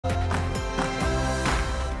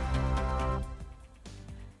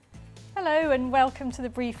Hello and welcome to the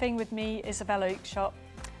briefing with me, Isabel Oakeshott.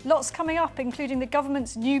 Lots coming up, including the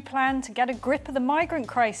government's new plan to get a grip of the migrant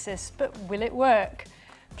crisis, but will it work?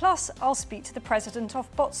 Plus, I'll speak to the president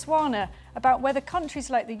of Botswana about whether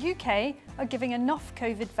countries like the UK are giving enough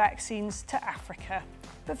COVID vaccines to Africa.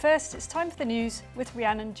 But first, it's time for the news with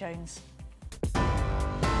Rhiannon Jones.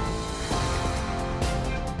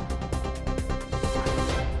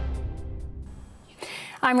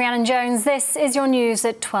 I'm Rhiannon Jones. This is your news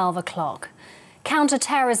at 12 o'clock.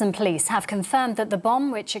 Counter-terrorism police have confirmed that the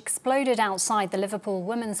bomb which exploded outside the Liverpool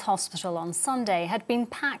Women's Hospital on Sunday had been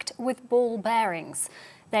packed with ball bearings.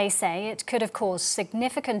 They say it could have caused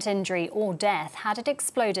significant injury or death had it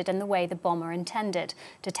exploded in the way the bomber intended.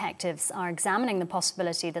 Detectives are examining the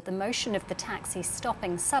possibility that the motion of the taxi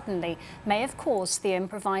stopping suddenly may have caused the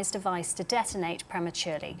improvised device to detonate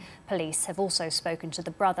prematurely. Police have also spoken to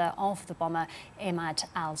the brother of the bomber, Imad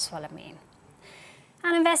al-Swalamin.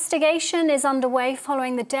 An investigation is underway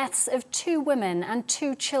following the deaths of 2 women and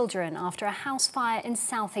 2 children after a house fire in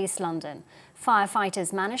southeast London.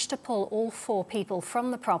 Firefighters managed to pull all 4 people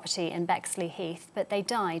from the property in Bexley Heath, but they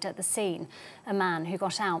died at the scene. A man who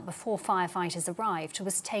got out before firefighters arrived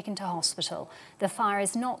was taken to hospital. The fire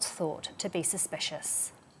is not thought to be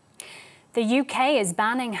suspicious. The UK is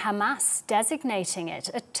banning Hamas, designating it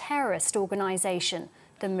a terrorist organisation.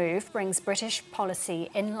 The move brings British policy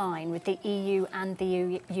in line with the EU and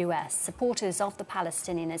the US. Supporters of the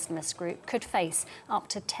Palestinian Islamist group could face up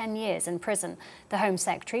to 10 years in prison. The Home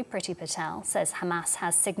Secretary, Priti Patel, says Hamas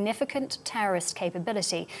has significant terrorist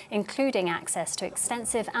capability, including access to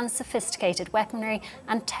extensive and sophisticated weaponry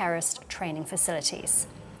and terrorist training facilities.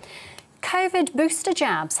 COVID booster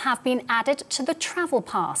jabs have been added to the travel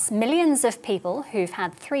pass. Millions of people who've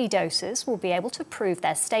had 3 doses will be able to prove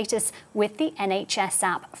their status with the NHS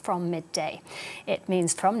app from midday. It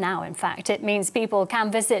means from now, in fact, it means people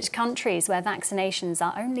can visit countries where vaccinations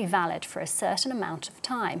are only valid for a certain amount of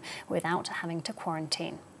time without having to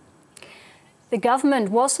quarantine. The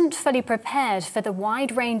government wasn't fully prepared for the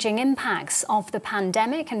wide-ranging impacts of the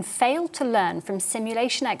pandemic and failed to learn from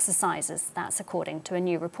simulation exercises. That's according to a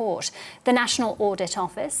new report. The National Audit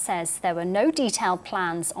Office says there were no detailed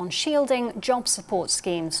plans on shielding, job support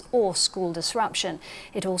schemes or school disruption.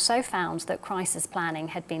 It also found that crisis planning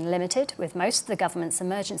had been limited, with most of the government's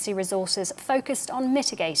emergency resources focused on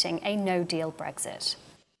mitigating a no-deal Brexit.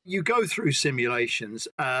 You go through simulations,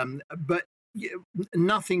 but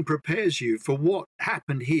nothing prepares you for what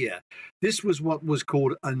happened here. This was what was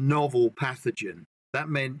called a novel pathogen. That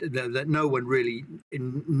meant that no one really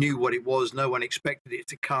knew what it was. No one expected it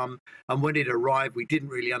to come. And when it arrived, we didn't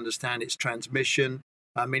really understand its transmission.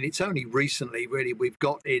 I mean, it's only recently, really, we've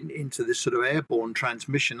got into this sort of airborne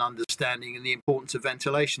transmission understanding and the importance of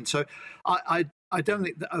ventilation. So I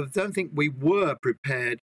don't think we were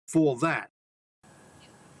prepared for that.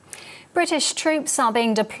 British troops are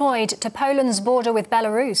being deployed to Poland's border with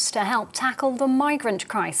Belarus to help tackle the migrant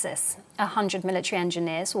crisis. 100 military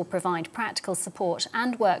engineers will provide practical support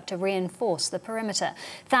and work to reinforce the perimeter.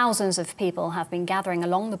 Thousands of people have been gathering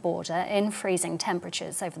along the border in freezing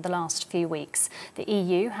temperatures over the last few weeks. The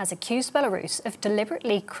EU has accused Belarus of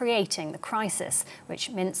deliberately creating the crisis, which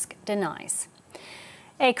Minsk denies.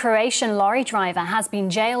 A Croatian lorry driver has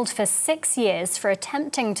been jailed for 6 years for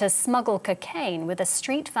attempting to smuggle cocaine with a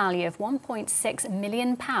street value of £1.6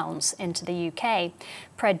 million into the UK.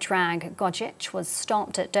 Predrag Gojic was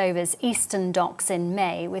stopped at Dover's Eastern Docks in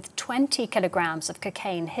May with 20 kilograms of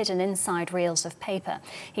cocaine hidden inside reels of paper.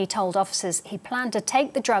 He told officers he planned to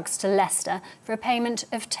take the drugs to Leicester for a payment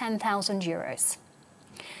of €10,000.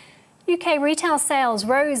 UK retail sales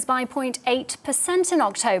rose by 0.8% in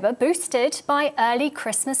October, boosted by early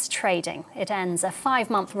Christmas trading. It ends a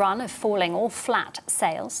 5-month run of falling or flat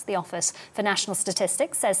sales. The Office for National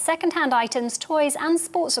Statistics says second-hand items, toys and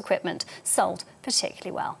sports equipment sold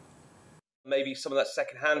particularly well. Maybe some of that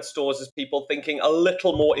second-hand stores is people thinking a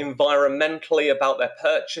little more environmentally about their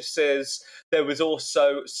purchases. There was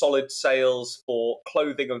also solid sales for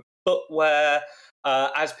clothing and footwear.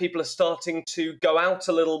 As people are starting to go out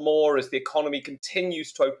a little more, as the economy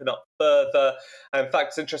continues to open up further. And in fact,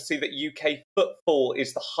 it's interesting that UK footfall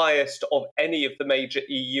is the highest of any of the major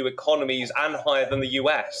EU economies and higher than the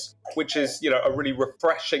US, which is, a really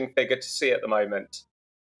refreshing figure to see at the moment.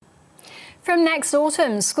 From next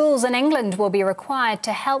autumn, schools in England will be required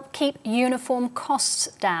to help keep uniform costs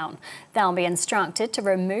down. They'll be instructed to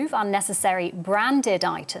remove unnecessary branded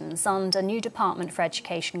items under new Department for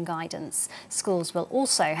Education guidance. Schools will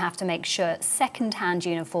also have to make sure second-hand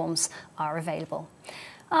uniforms are available.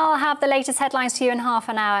 I'll have the latest headlines for you in half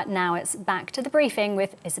an hour. Now it's back to the briefing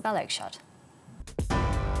with Isabel Oakeshott.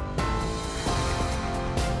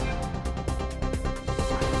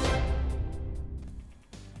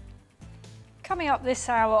 Coming up this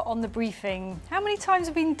hour on The Briefing, how many times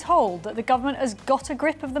have we been told that the government has got a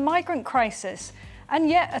grip of the migrant crisis? And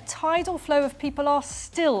yet a tidal flow of people are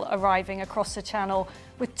still arriving across the Channel,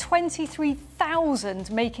 with 23,000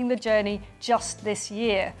 making the journey just this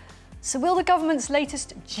year. So will the government's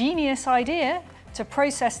latest genius idea to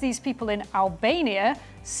process these people in Albania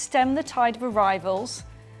stem the tide of arrivals?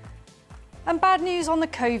 And bad news on the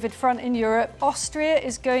COVID front in Europe. Austria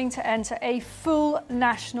is going to enter a full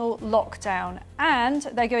national lockdown, and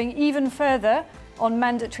they're going even further on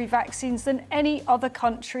mandatory vaccines than any other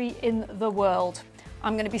country in the world.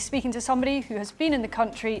 I'm going to be speaking to somebody who has been in the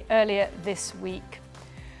country earlier this week.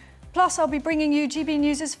 Plus, I'll be bringing you GB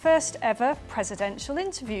News' first ever presidential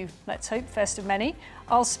interview. Let's hope first of many.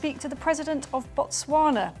 I'll speak to the president of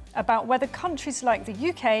Botswana about whether countries like the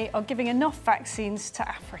UK are giving enough vaccines to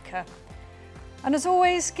Africa. And as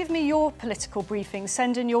always, give me your political briefing.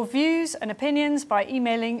 Send in your views and opinions by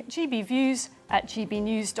emailing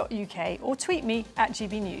gbviews@gbnews.uk or tweet me at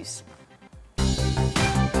gbnews.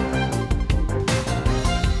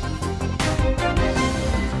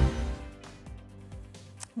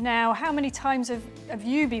 Now, how many times have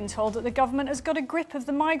you been told that the government has got a grip of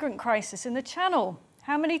the migrant crisis in the Channel?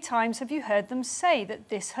 How many times have you heard them say that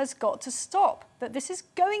this has got to stop, that this is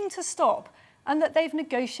going to stop, and that they've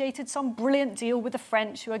negotiated some brilliant deal with the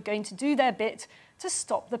French who are going to do their bit to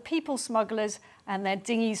stop the people smugglers and their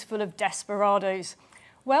dinghies full of desperados?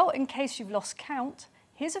 Well, in case you've lost count,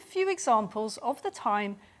 here's a few examples of the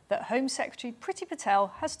time that Home Secretary Priti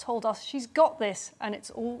Patel has told us she's got this and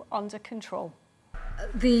it's all under control.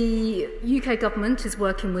 The UK government is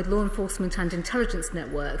working with law enforcement and intelligence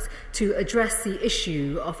networks to address the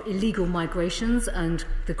issue of illegal migrations and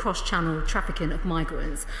the cross-channel trafficking of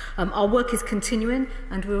migrants. Our work is continuing,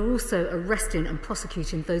 and we're also arresting and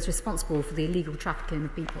prosecuting those responsible for the illegal trafficking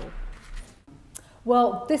of people.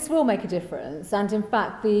 Well, this will make a difference, and in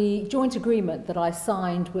fact the joint agreement that I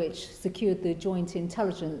signed, which secured the joint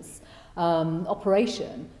intelligence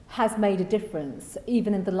operation, has made a difference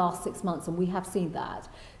even in the last 6 months, and we have seen that.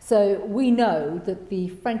 So we know that the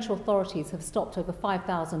French authorities have stopped over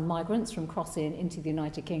 5,000 migrants from crossing into the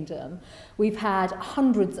United Kingdom. We've had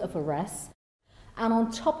hundreds of arrests, and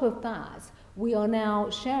on top of that we are now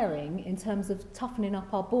sharing in terms of toughening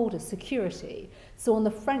up our border security. So on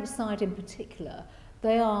the French side in particular,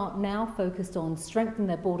 they are now focused on strengthening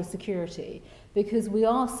their border security, because we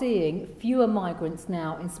are seeing fewer migrants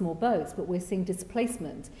now in small boats, but we're seeing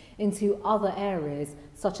displacement into other areas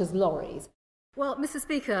such as lorries. Well, Mr.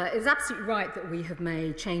 Speaker, it's absolutely right that we have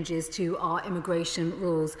made changes to our immigration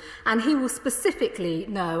rules, and he will specifically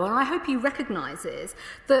know, and I hope he recognises,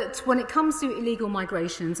 that when it comes to illegal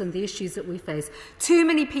migrations and the issues that we face, too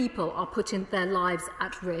many people are putting their lives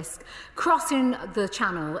at risk, crossing the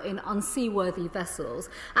Channel in unseaworthy vessels,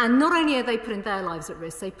 and not only are they putting their lives at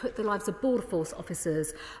risk, they put the lives of Border Force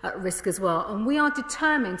officers at risk as well, and we are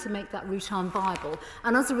determined to make that route unviable,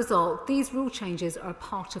 and as a result, these rule changes are a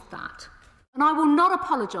part of that. And I will not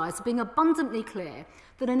apologise for being abundantly clear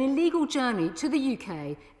that an illegal journey to the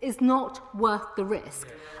UK is not worth the risk.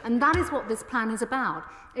 And that is what this plan is about.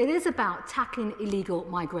 It is about tackling illegal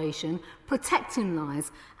migration, protecting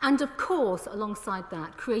lives, and of course, alongside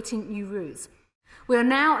that, creating new routes. We are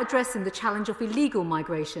now addressing the challenge of illegal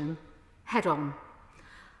migration head on.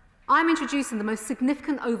 I'm introducing the most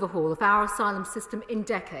significant overhaul of our asylum system in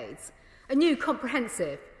decades. A new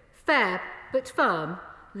comprehensive, fair but firm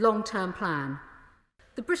long-term plan.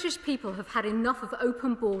 The British people have had enough of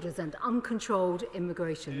open borders and uncontrolled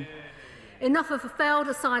immigration. Enough of a failed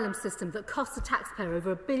asylum system that costs the taxpayer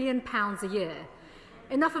over £1 billion a year.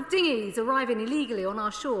 Enough of dinghies arriving illegally on our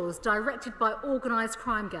shores directed by organised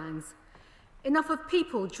crime gangs. Enough of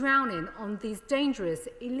people drowning on these dangerous,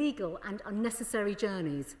 illegal and unnecessary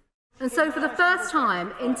journeys. And so for the first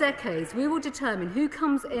time in decades, we will determine who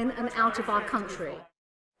comes in and out of our country.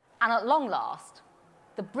 And at long last,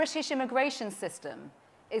 the British immigration system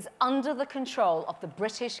is under the control of the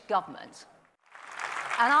British government.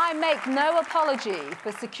 And I make no apology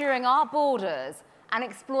for securing our borders and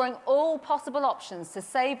exploring all possible options to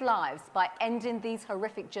save lives by ending these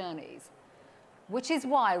horrific journeys. Which is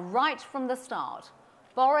why, right from the start,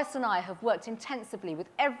 Boris and I have worked intensively with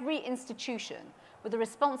every institution with the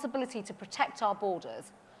responsibility to protect our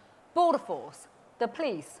borders. Border Force, the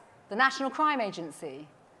police, the National Crime Agency,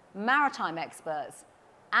 maritime experts,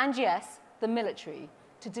 and yes, the military,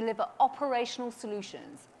 to deliver operational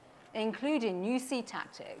solutions, including new sea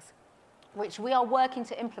tactics, which we are working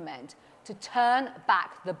to implement to turn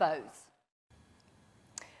back the boats.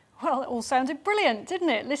 Well, it all sounded brilliant, didn't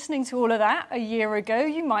it? Listening to all of that a year ago,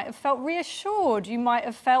 you might have felt reassured. You might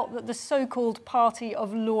have felt that the so-called party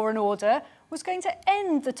of law and order was going to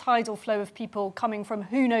end the tidal flow of people coming from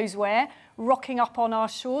who knows where, rocking up on our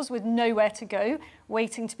shores with nowhere to go,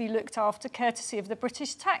 waiting to be looked after courtesy of the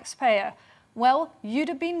British taxpayer. Well, you'd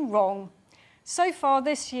have been wrong. So far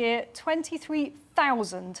this year,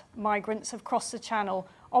 23,000 migrants have crossed the Channel.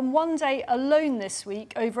 On one day alone this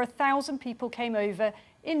week, over 1,000 people came over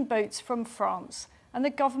in boats from France, and the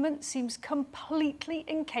government seems completely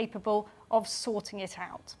incapable of sorting it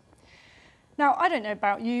out. Now, I don't know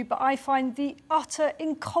about you, but I find the utter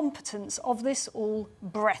incompetence of this all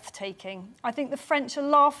breathtaking. I think the French are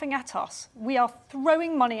laughing at us. We are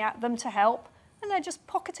throwing money at them to help, and they're just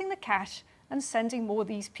pocketing the cash and sending more of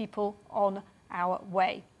these people on our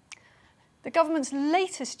way. The government's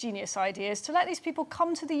latest genius idea is to let these people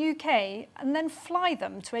come to the UK and then fly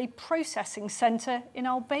them to a processing centre in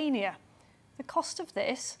Albania. The cost of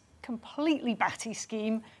this completely batty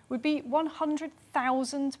scheme would be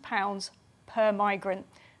 £100,000 per migrant.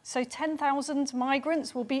 So 10,000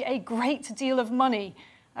 migrants will be a great deal of money.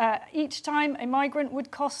 Each time a migrant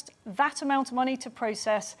would cost that amount of money to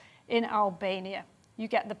process in Albania. You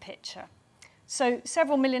get the picture. So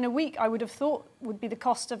several million a week, I would have thought, would be the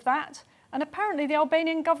cost of that. And apparently the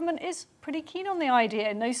Albanian government is pretty keen on the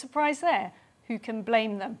idea. No surprise there. Who can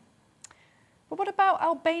blame them? But what about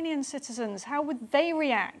Albanian citizens? How would they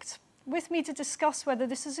react? With me to discuss whether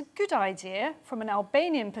this is a good idea from an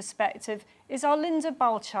Albanian perspective is Arlinda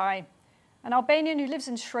Balchai, an Albanian who lives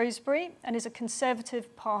in Shrewsbury and is a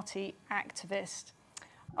Conservative Party activist.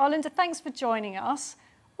 Arlinda, thanks for joining us.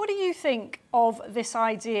 What do you think of this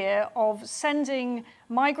idea of sending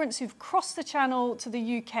migrants who've crossed the Channel to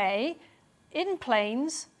the UK in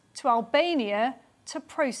planes to Albania to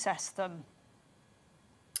process them?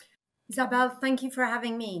 Isabel, thank you for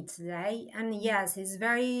having me today. And yes, it's a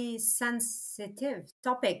very sensitive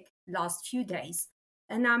topic last few days.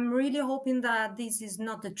 And I'm really hoping that this is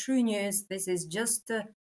not the true news. This is just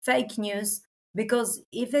fake news, because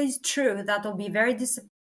if it's true, that will be very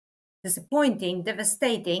disappointing,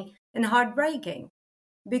 devastating, and heartbreaking.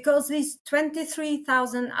 Because these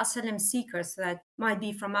 23,000 asylum seekers that might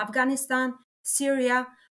be from Afghanistan, Syria,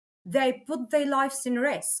 they put their lives in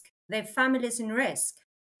risk, their families in risk.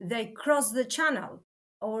 They cross the Channel,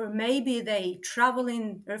 or maybe they travel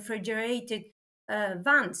in refrigerated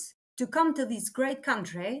vans to come to this great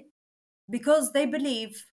country because they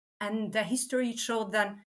believe, and the history showed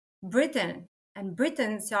that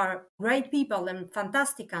Britons are great people and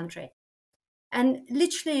fantastic country. And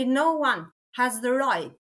literally no one has the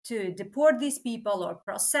right to deport these people or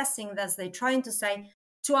processing, as they're trying to say,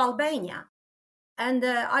 to Albania. And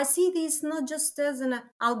I see this not just as an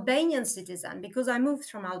Albanian citizen, because I moved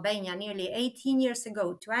from Albania nearly 18 years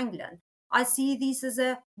ago to England. I see this as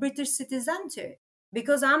a British citizen too,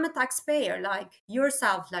 because I'm a taxpayer like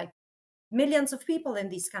yourself, like millions of people in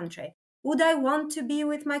this country. Would I want to be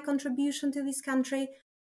with my contribution to this country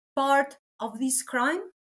part of this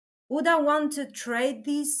crime? Would I want to trade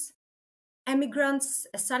these immigrants,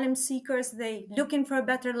 asylum seekers, they looking for a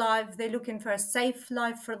better life, they're looking for a safe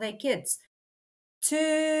life for their kids,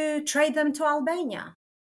 to trade them to Albania?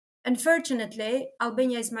 Unfortunately,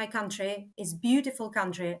 Albania is my country, it's a beautiful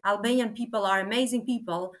country. Albanian people are amazing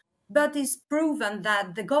people, but it's proven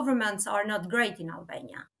that the governments are not great in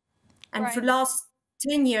Albania. And Right. for the last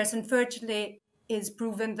 10 years, unfortunately, is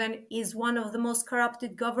proven that is one of the most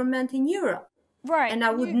corrupted governments in Europe. Right. And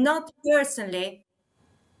I would not personally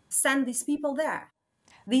send these people there.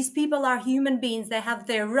 These people are human beings. They have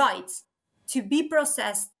their rights to be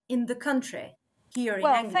processed in the country here in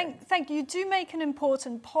England. Well, thank you. You do make an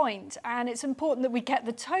important point, and it's important that we get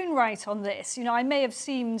the tone right on this. You know, I may have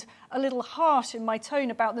seemed a little harsh in my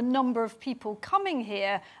tone about the number of people coming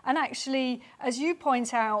here, and actually, as you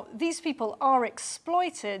point out, these people are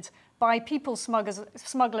exploited by people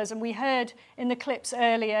smugglers, and we heard in the clips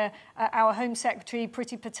earlier our Home Secretary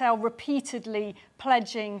Priti Patel repeatedly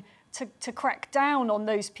pledging to crack down on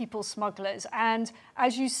those people smugglers. And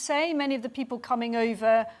as you say, many of the people coming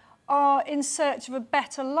over are in search of a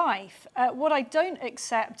better life. What I don't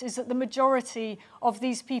accept is that the majority of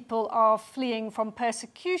these people are fleeing from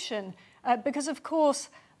persecution, because of course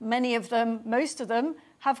many of them, most of them,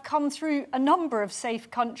 have come through a number of safe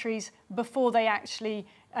countries before they actually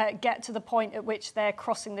get to the point at which they're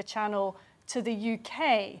crossing the Channel to the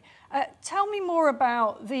UK. Tell me more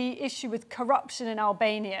about the issue with corruption in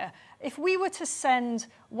Albania. If we were to send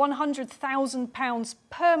 £100,000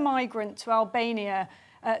 per migrant to Albania,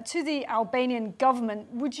 to the Albanian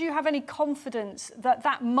government, would you have any confidence that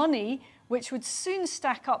that money, which would soon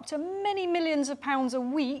stack up to many millions of pounds a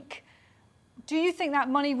week, do you think that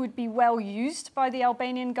money would be well used by the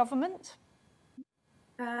Albanian government?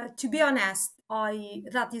 To be honest,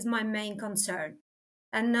 that is my main concern.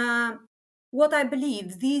 And what I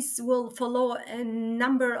believe, these will follow a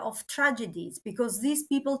number of tragedies, because these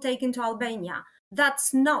people taken to Albania,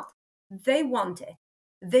 that's not, they want it.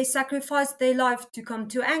 They sacrificed their life to come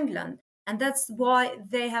to England, and that's why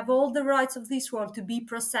they have all the rights of this world to be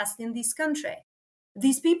processed in this country.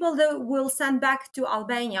 These people that will send back to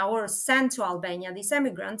Albania, or sent to Albania, these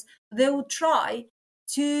immigrants, they will try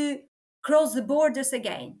to cross the borders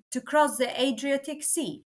again, to cross the Adriatic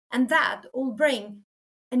Sea, and that will bring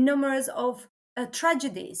a number of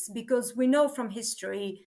tragedies, because we know from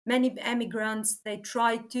history, many immigrants, they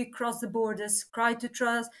try to cross the borders, try to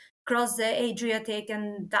cross the Adriatic,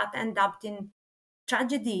 and that end up in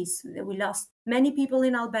tragedies. We lost many people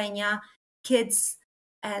in Albania, kids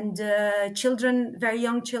and children, very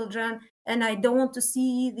young children, and I don't want to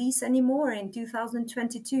see these anymore in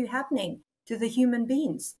 2022 happening to the human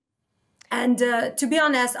beings. And to be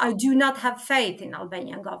honest, I do not have faith in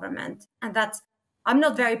Albanian government, and that's, I'm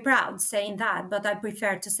not very proud saying that, but I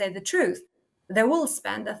prefer to say the truth. They will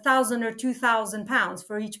spend £1,000 or £2,000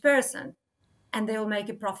 for each person, and they will make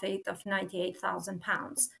a profit of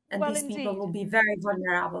 £98,000. And well, these indeed. people will be very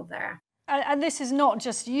vulnerable there. And this is not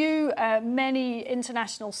just you. Many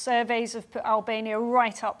international surveys have put Albania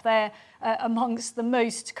right up there amongst the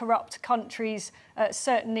most corrupt countries,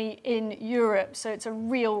 certainly in Europe. So it's a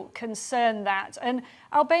real concern, that. And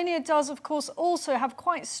Albania does, of course, also have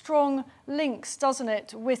quite strong links, doesn't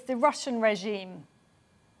it, with the Russian regime?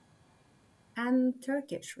 And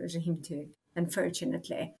Turkish regime too,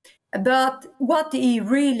 unfortunately. But what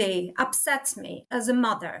really upsets me as a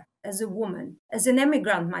mother, as a woman, as an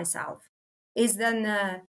immigrant myself, is then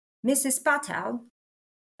Mrs. Patel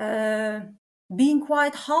being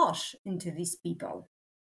quite harsh into these people.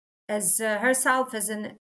 As herself as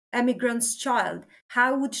an immigrant's child,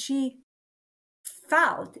 how would she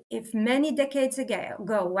felt if many decades ago,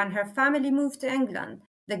 when her family moved to England,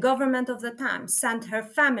 the government of the time sent her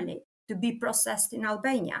family to be processed in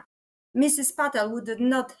Albania? Mrs. Patel would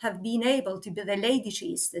not have been able to be the lady she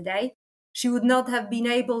is today. She would not have been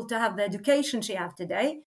able to have the education she has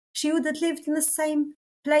today. She would have lived in the same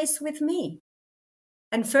place with me.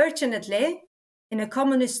 Unfortunately, in a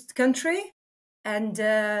communist country, and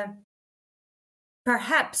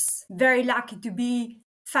perhaps very lucky to be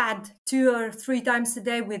fed 2 or 3 times a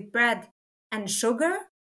day with bread and sugar,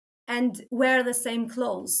 and wear the same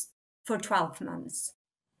clothes for 12 months.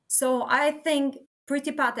 So I think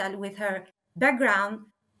Priti Patel, with her background,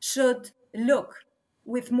 should look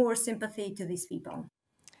with more sympathy to these people.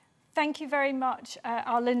 Thank you very much,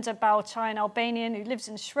 Arlinda Balcai, an Albanian who lives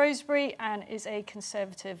in Shrewsbury and is a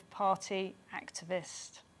Conservative Party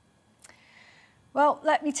activist. Well,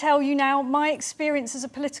 let me tell you now, my experience as a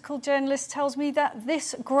political journalist tells me that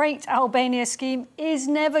this great Albania scheme is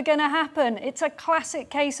never going to happen. It's a classic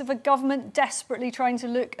case of a government desperately trying to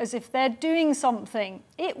look as if they're doing something.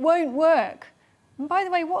 It won't work. And by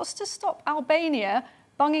the way, what's to stop Albania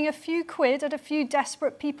bunging a few quid at a few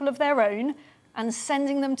desperate people of their own and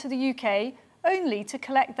sending them to the UK only to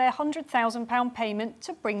collect their £100,000 payment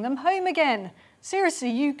to bring them home again? Seriously,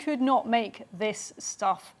 you could not make this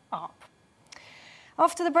stuff up.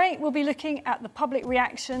 After the break, we'll be looking at the public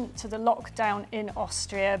reaction to the lockdown in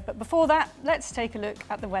Austria. But before that, let's take a look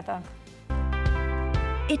at the weather.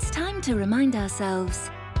 It's time to remind ourselves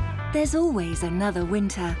there's always another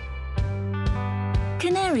winter.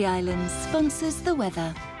 Canary Islands sponsors the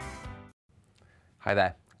weather. Hi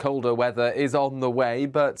there. Colder weather is on the way,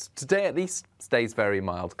 but today at least stays very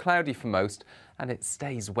mild. Cloudy for most, and it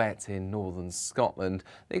stays wet in northern Scotland.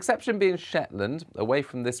 The exception being Shetland, away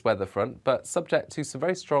from this weather front, but subject to some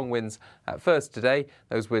very strong winds at first today,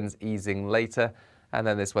 those winds easing later, and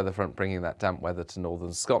then this weather front bringing that damp weather to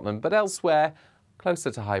northern Scotland. But elsewhere, closer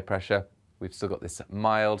to high pressure, we've still got this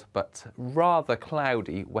mild but rather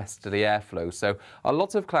cloudy westerly airflow. So a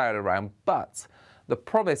lot of cloud around, but the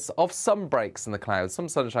promise of some breaks in the clouds, some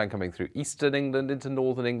sunshine coming through eastern England into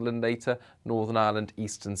northern England later, Northern Ireland,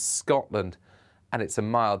 eastern Scotland. And it's a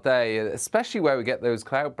mild day, especially where we get those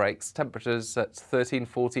cloud breaks, temperatures at 13,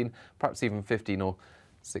 14, perhaps even 15 or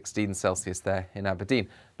 16 Celsius there in Aberdeen.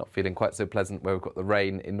 Not feeling quite so pleasant where we've got the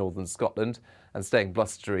rain in northern Scotland and staying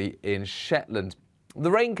blustery in Shetland.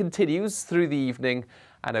 The rain continues through the evening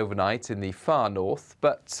and overnight in the far north,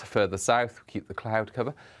 but further south we keep the cloud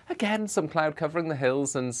cover. Again, some cloud covering the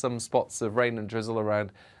hills and some spots of rain and drizzle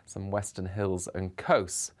around some western hills and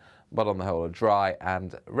coasts. But on the whole, a dry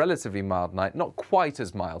and relatively mild night, not quite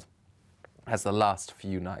as mild as the last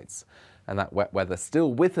few nights. And that wet weather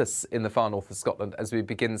still with us in the far north of Scotland as we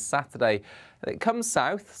begin Saturday. It comes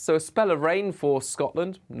south, so a spell of rain for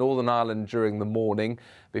Scotland, Northern Ireland during the morning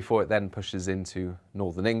before it then pushes into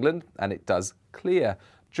Northern England, and it does clear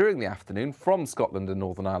during the afternoon from Scotland and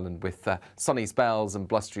Northern Ireland with sunny spells and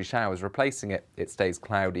blustery showers replacing it. It stays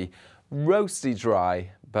cloudy, roasty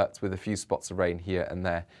dry, but with a few spots of rain here and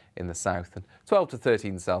there in the south, and 12 to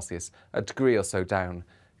 13 Celsius, a degree or so down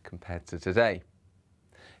compared to today.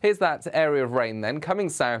 Here's that area of rain then, coming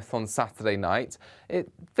south on Saturday night.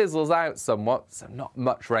 It fizzles out somewhat, so not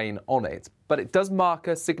much rain on it, but it does mark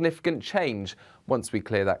a significant change once we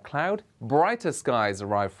clear that cloud. Brighter skies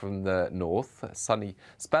arrive from the north, sunny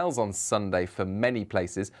spells on Sunday for many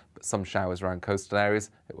places, but some showers around coastal areas.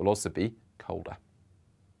 It will also be colder.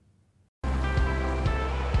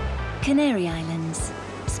 Canary Islands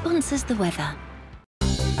sponsors the weather.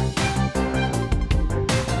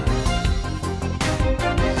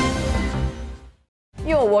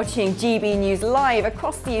 You're watching GB News live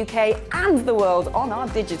across the UK and the world on our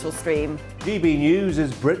digital stream. GB News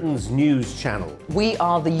is Britain's news channel. We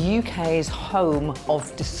are the UK's home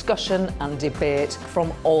of discussion and debate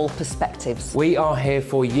from all perspectives. We are here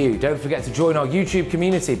for you. Don't forget to join our YouTube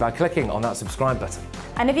community by clicking on that subscribe button.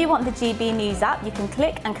 And if you want the GB News app, you can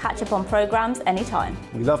click and catch up on programmes anytime.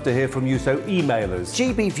 We love to hear from you, so email us.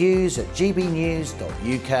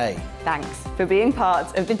 gbviews@gbnews.uk. Thanks for being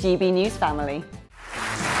part of the GB News family.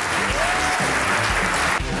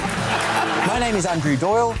 My name is Andrew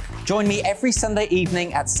Doyle. Join me every Sunday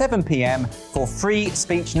evening at 7 p.m. for Free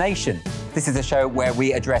Speech Nation. This is a show where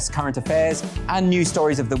we address current affairs and news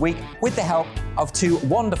stories of the week with the help of two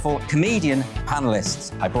wonderful comedian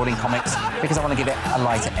panellists. I brought in comics because I want to give it a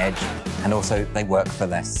lighter edge, and also they work for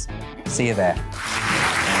less. See you there.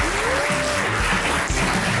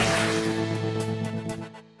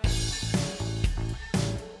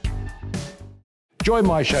 Join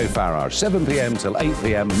my show Farage, 7 p.m. till 8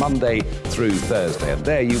 p.m. Monday through Thursday, and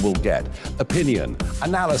there you will get opinion,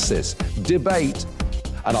 analysis, debate,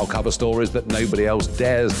 and I'll cover stories that nobody else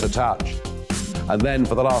dares to touch. And then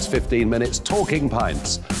for the last 15 minutes, talking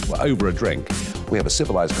pints. We're over a drink. We have a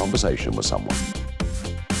civilised conversation with someone.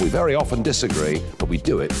 We very often disagree, but we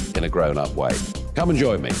do it in a grown-up way. Come and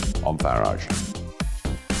join me on Farage.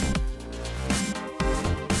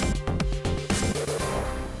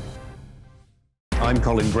 I'm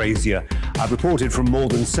Colin Brazier. I've reported from more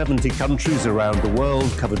than 70 countries around the world,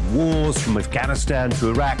 covered wars from Afghanistan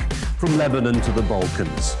to Iraq, from Lebanon to the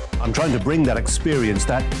Balkans. I'm trying to bring that experience,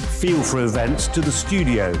 that feel for events, to the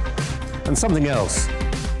studio. And something else.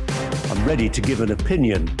 I'm ready to give an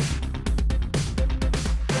opinion.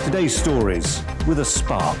 Today's stories with a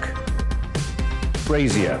spark.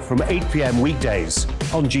 Brazier from 8 p.m. weekdays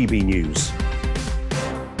on GB News.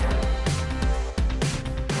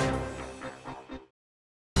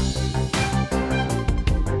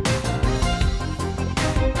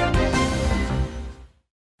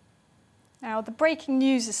 Now, the breaking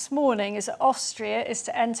news this morning is that Austria is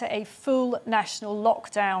to enter a full national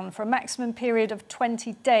lockdown for a maximum period of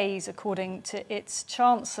 20 days, according to its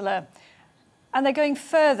Chancellor. And they're going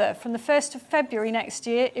further. From the 1st of February next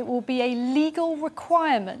year, it will be a legal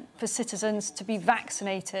requirement for citizens to be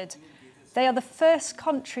vaccinated. They are the first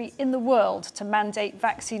country in the world to mandate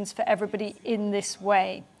vaccines for everybody in this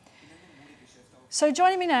way. So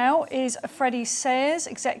joining me now is Freddie Sayers,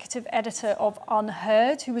 Executive Editor of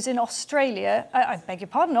Unheard, who was in Australia, I beg your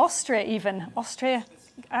pardon, Austria even. Austria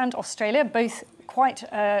and Australia, both quite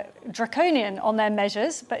draconian on their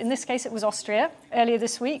measures, but in this case it was Austria, earlier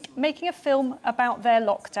this week, making a film about their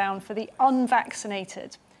lockdown for the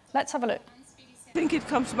unvaccinated. Let's have a look. I think it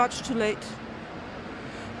comes much too late.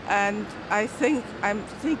 And I think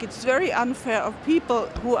it's very unfair of people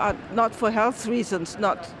who are not for health reasons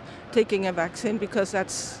not taking a vaccine, because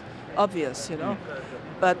that's obvious, you know.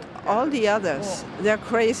 But all the others, they're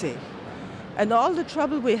crazy. And all the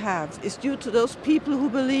trouble we have is due to those people who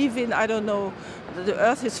believe in, I don't know, the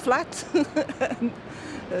earth is flat.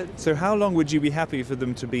 So how long would you be happy for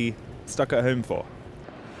them to be stuck at home for?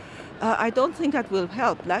 I don't think that will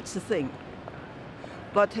help, that's the thing.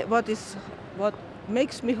 But what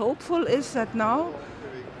makes me hopeful is that now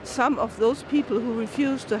some of those people who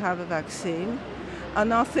refuse to have a vaccine are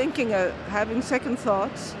now thinking, having second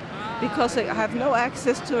thoughts, because they have no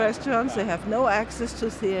access to restaurants, they have no access to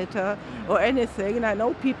theatre or anything, and I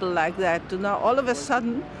know people like that, do now all of a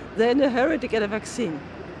sudden they're in a hurry to get a vaccine.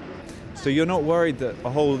 So you're not worried that a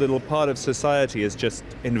whole little part of society is just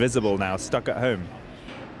invisible now, stuck at home?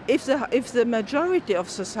 If the majority of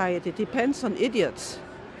society depends on idiots,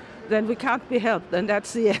 then we can't be helped, and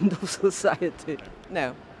that's the end of society.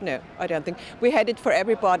 No, I don't think. We had it for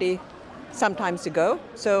everybody some time to go.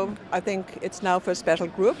 So I think it's now for a special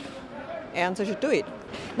group, and they should do it.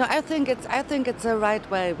 No, I think it's the right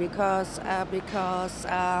way because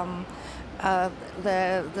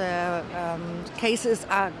the cases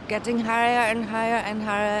are getting higher and higher and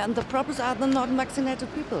higher, and the problems are the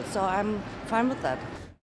non-vaccinated people. So I'm fine with that.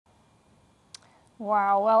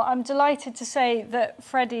 Wow, well, I'm delighted to say that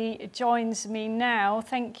Freddie joins me now.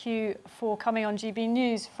 Thank you for coming on GB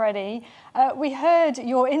News, Freddie. We heard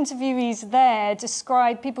your interviewees there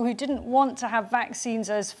describe people who didn't want to have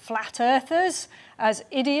vaccines as flat earthers, as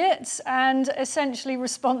idiots, and essentially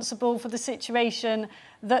responsible for the situation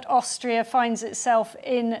that Austria finds itself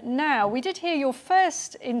in now. We did hear your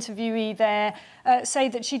first interviewee there say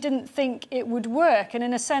that she didn't think it would work, and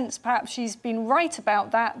in a sense perhaps she's been right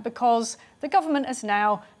about that, because the government has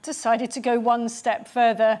now decided to go one step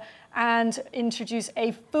further and introduce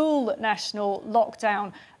a full national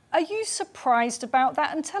lockdown. Are you surprised about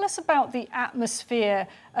that? And tell us about the atmosphere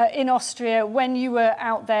in Austria when you were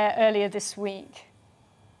out there earlier this week.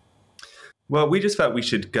 Well, we just felt we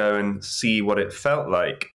should go and see what it felt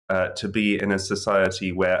like to be in a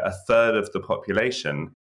society where a third of the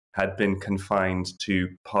population had been confined to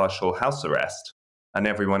partial house arrest and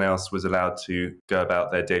everyone else was allowed to go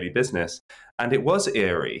about their daily business. And it was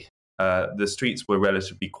eerie. The streets were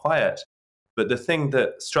relatively quiet. But the thing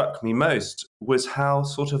that struck me most was how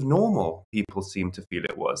sort of normal people seemed to feel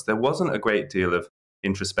it was. There wasn't a great deal of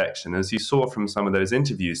introspection. As you saw from some of those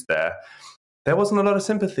interviews there wasn't a lot of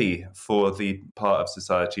sympathy for the part of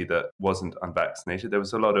society that wasn't unvaccinated. There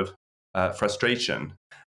was a lot of frustration.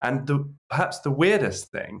 And perhaps the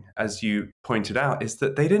weirdest thing, as you pointed out, is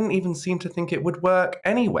that they didn't even seem to think it would work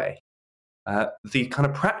anyway. The kind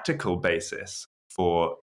of practical basis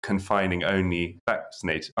for confining only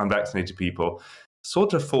unvaccinated people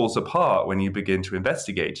sort of falls apart when you begin to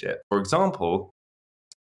investigate it. For example,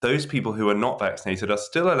 those people who are not vaccinated are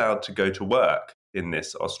still allowed to go to work in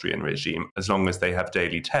this Austrian regime as long as they have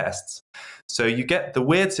daily tests. So you get the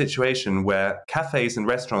weird situation where cafes and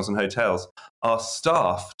restaurants and hotels are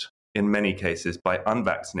staffed in many cases by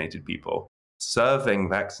unvaccinated people, serving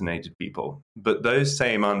vaccinated people. But those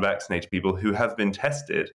same unvaccinated people who have been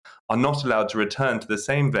tested are not allowed to return to the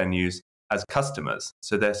same venues as customers.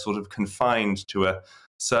 So they're sort of confined to a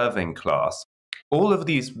serving class. All of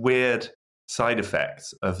these weird side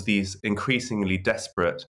effects of these increasingly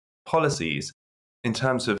desperate policies in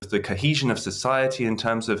terms of the cohesion of society, in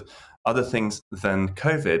terms of other things than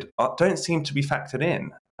COVID, don't seem to be factored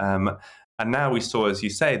in. And now we saw, as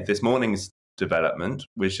you say, this morning's development,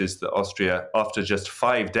 which is that Austria, after just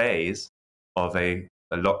 5 days of a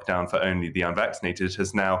lockdown for only the unvaccinated,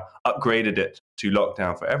 has now upgraded it to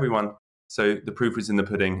lockdown for everyone. So the proof is in the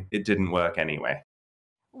pudding. It didn't work anyway.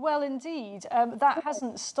 Well, indeed, that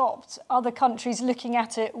hasn't stopped other countries looking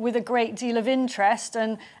at it with a great deal of interest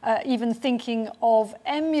and even thinking of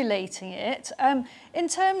emulating it. In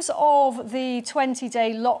terms of the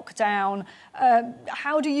 20-day lockdown,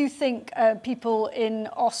 how do you think people in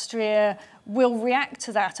Austria will react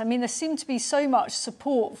to that? I mean, there seemed to be so much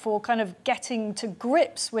support for kind of getting to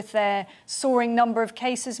grips with their soaring number of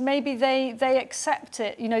cases. Maybe they accept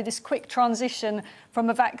it, you know, this quick transition from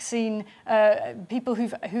a vaccine, people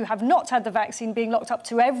who have not had the vaccine being locked up,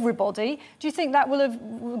 to everybody. Do you think that will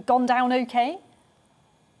have gone down okay?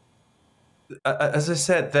 As I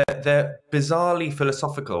said, they're bizarrely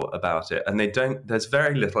philosophical about it, and there's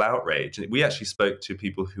very little outrage. We actually spoke to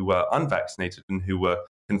people who were unvaccinated and who were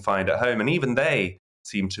confined at home, and even they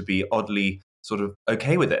seem to be oddly sort of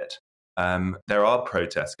okay with it. There are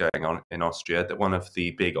protests going on in Austria. That one of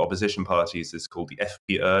the big opposition parties is called the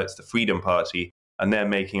FPÖ, it's the Freedom Party, and they're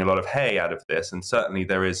making a lot of hay out of this, and certainly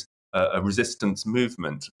there is a resistance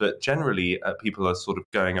movement, but generally people are sort of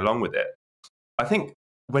going along with it. I think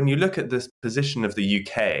when you look at this position of the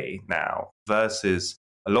UK now versus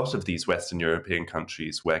a lot of these Western European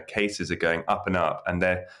countries where cases are going up and up, and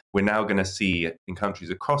we're now going to see in countries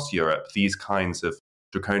across Europe these kinds of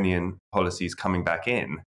draconian policies coming back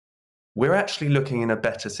in, we're actually looking in a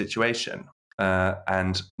better situation.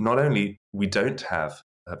 And not only we don't have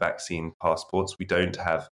vaccine passports, we don't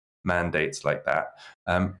have mandates like that,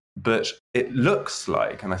 but it looks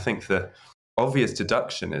like, and I think the obvious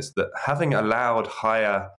deduction is that having allowed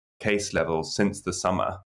higher case levels since the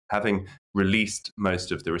summer, having released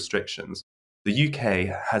most of the restrictions, the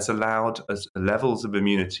UK has allowed us levels of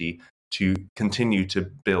immunity to continue to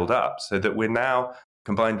build up, so that we're now,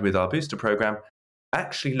 combined with our booster program,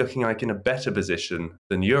 actually looking like in a better position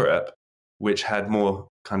than Europe, which had more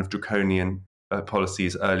kind of draconian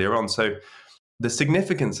policies earlier on. So the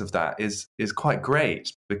significance of that is quite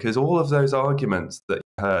great, because all of those arguments that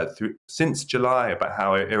you heard since July about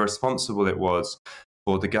how irresponsible it was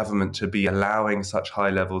for the government to be allowing such high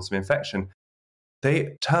levels of infection,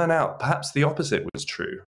 they turn out perhaps the opposite was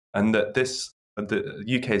true, and that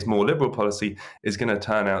the UK's more liberal policy is going to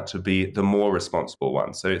turn out to be the more responsible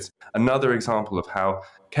one. So it's another example of how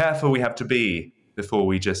careful we have to be before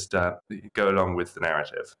we just go along with the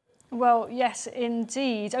narrative. Well, yes,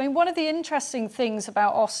 indeed. I mean, one of the interesting things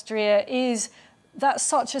about Austria is that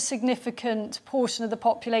such a significant portion of the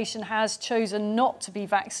population has chosen not to be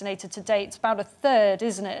vaccinated to date. It's about a third,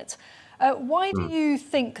 isn't it? Why do you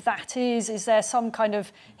think that is? Is there some kind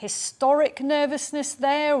of historic nervousness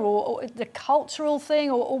there, or the cultural thing,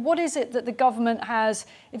 or what is it that the government has,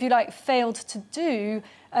 if you like, failed to do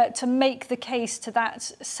to make the case to that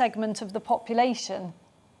segment of the population?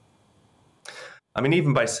 I mean,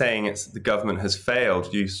 even by saying the government has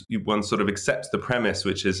failed, one sort of accepts the premise,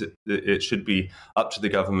 which is it should be up to the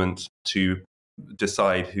government to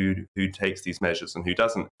decide who takes these measures and who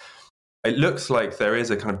doesn't. It looks like there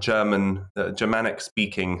is a kind of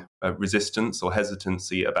Germanic-speaking resistance or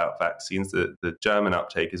hesitancy about vaccines. The German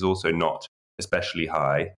uptake is also not especially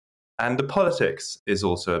high, and the politics is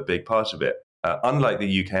also a big part of it. Unlike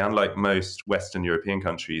the UK, unlike most Western European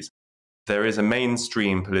countries, there is a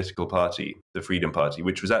mainstream political party, the Freedom Party,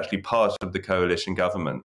 which was actually part of the coalition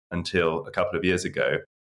government until a couple of years ago.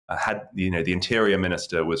 The Interior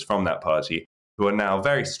Minister was from that party, who are now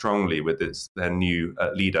very strongly with their new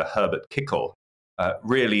leader, Herbert Kickl,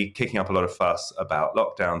 really kicking up a lot of fuss about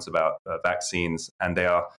lockdowns, about vaccines, and they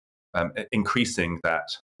are increasing that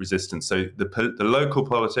resistance. So the local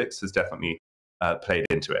politics has definitely played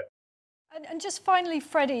into it. And just finally,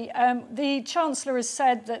 Freddie, the Chancellor has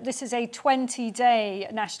said that this is a 20-day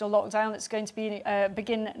national lockdown that's going to be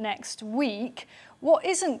begin next week. What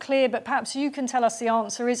isn't clear, but perhaps you can tell us the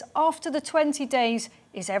answer, is after the 20 days,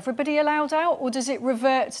 is everybody allowed out, or does it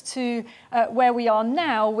revert to where we are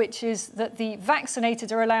now, which is that the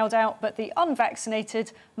vaccinated are allowed out, but the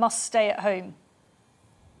unvaccinated must stay at home?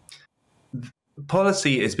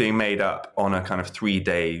 Policy is being made up on a kind of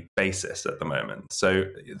 3-day basis at the moment. So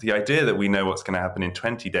the idea that we know what's going to happen in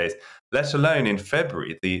 20 days, let alone in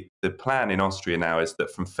February, the plan in Austria now is that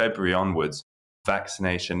from February onwards,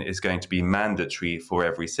 vaccination is going to be mandatory for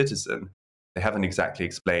every citizen. They haven't exactly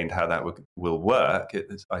explained how that will work.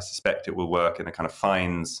 I suspect it will work in a kind of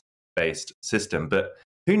fines-based system, but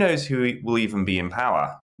who knows who will even be in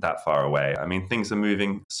power that far away? I mean, things are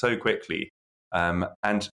moving so quickly. And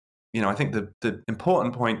I think the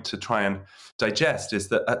important point to try and digest is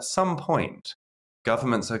that at some point,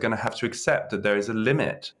 governments are going to have to accept that there is a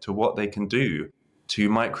limit to what they can do to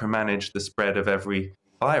micromanage the spread of every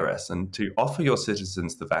virus, and to offer your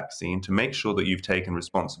citizens the vaccine, to make sure that you've taken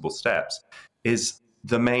responsible steps, is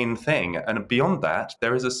the main thing. And beyond that,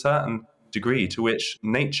 there is a certain degree to which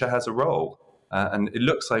nature has a role. And it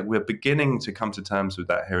looks like we're beginning to come to terms with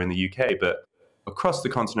that here in the UK, but across the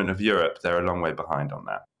continent of Europe, they're a long way behind on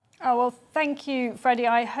that. Oh, well, thank you, Freddie.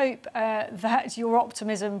 I hope that your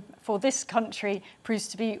optimism for this country proves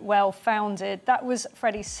to be well-founded. That was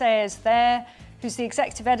Freddie Sayers there, who's the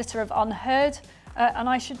executive editor of Unheard. And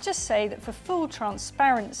I should just say that for full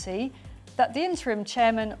transparency, that the interim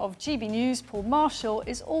chairman of GBNews, Paul Marshall,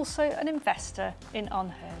 is also an investor in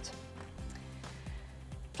Unheard.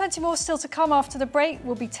 Plenty more still to come after the break.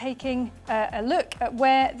 We'll be taking a look at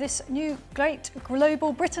where this new great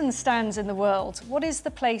global Britain stands in the world. What is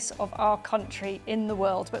the place of our country in the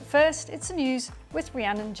world? But first, it's the news with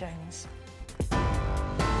Rhiannon Jones.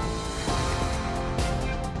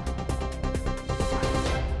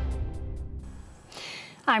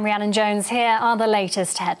 I'm Rhiannon Jones. Here are the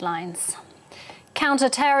latest headlines.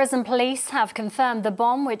 Counter-terrorism police have confirmed the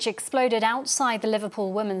bomb which exploded outside the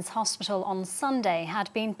Liverpool Women's Hospital on Sunday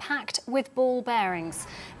had been packed with ball bearings.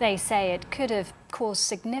 They say it could have caused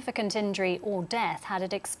significant injury or death had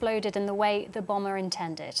it exploded in the way the bomber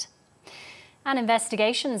intended. An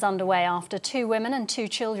investigation is underway after 2 women and 2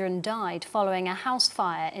 children died following a house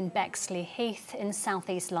fire in Bexley Heath in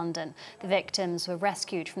southeast London. The victims were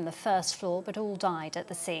rescued from the first floor but all died at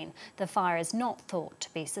the scene. The fire is not thought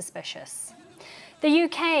to be suspicious. The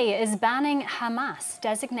UK is banning Hamas,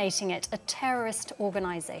 designating it a terrorist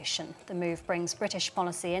organisation. The move brings British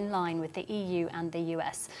policy in line with the EU and the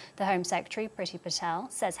US. The Home Secretary, Priti Patel,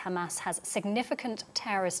 says Hamas has significant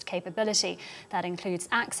terrorist capability that includes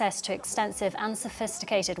access to extensive and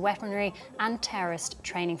sophisticated weaponry and terrorist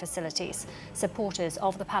training facilities. Supporters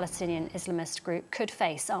of the Palestinian Islamist group could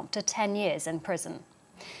face up to 10 years in prison.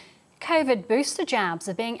 COVID booster jabs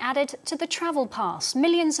are being added to the travel pass.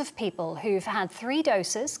 Millions of people who've had 3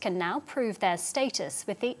 doses can now prove their status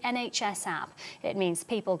with the NHS app. It means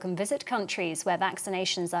people can visit countries where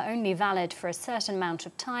vaccinations are only valid for a certain amount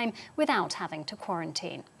of time without having to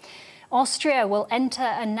quarantine. Austria will enter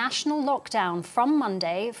a national lockdown from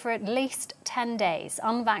Monday for at least 10 days.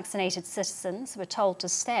 Unvaccinated citizens were told to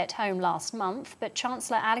stay at home last month, but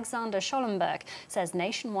Chancellor Alexander Schallenberg says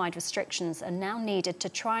nationwide restrictions are now needed to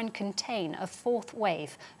try and contain a 4th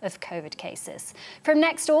wave of COVID cases. From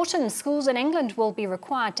next autumn, schools in England will be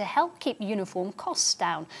required to help keep uniform costs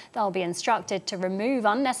down. They'll be instructed to remove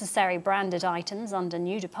unnecessary branded items under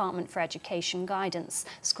new Department for Education guidance.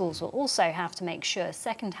 Schools will also have to make sure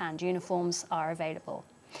second-hand uniforms are available.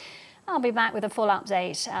 I'll be back with a full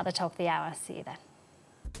update at the top of the hour. See you then.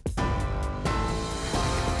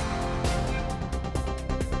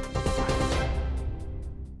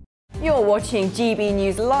 You're watching GB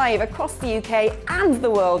News live across the UK and the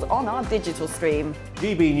world on our digital stream.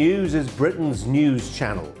 GB News is Britain's news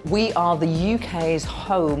channel. We are the UK's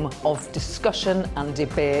home of discussion and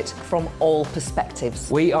debate from all perspectives.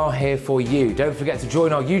 We are here for you. Don't forget to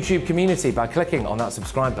join our YouTube community by clicking on that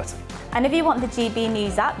subscribe button. And if you want the GB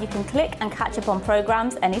News app, you can click and catch up on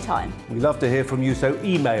programmes anytime. We love to hear from you, so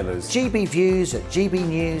email us.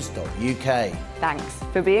 gbviews@gbnews.uk. Thanks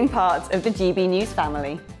for being part of the GB News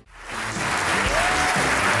family.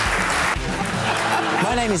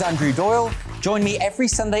 My name is Andrew Doyle. Join me every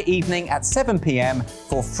Sunday evening at 7 p.m.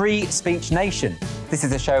 for Free Speech Nation. This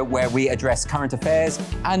is a show where we address current affairs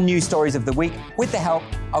and news stories of the week with the help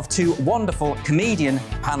of 2 wonderful comedian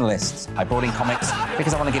panellists. I brought in comics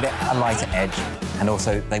because I want to give it a lighter edge, and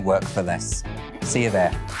also they work for less. See you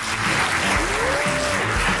there.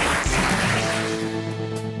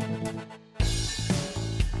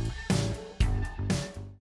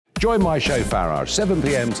 Join my show Farage, 7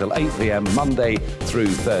 p.m. till 8 p.m. Monday through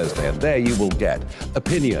Thursday, and there you will get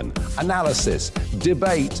opinion, analysis,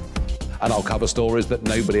 debate, and I'll cover stories that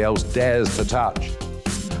nobody else dares to touch.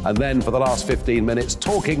 And then for the last 15 minutes,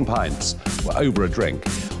 talking pints. We're over a drink.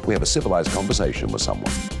 We have a civilised conversation with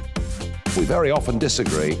someone. We very often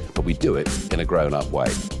disagree, but we do it in a grown-up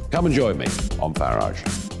way. Come and join me on Farage.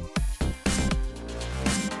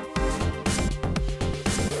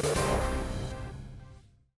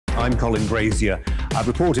 I'm Colin Brazier. I've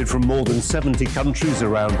reported from more than 70 countries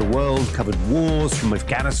around the world, covered wars from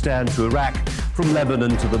Afghanistan to Iraq, from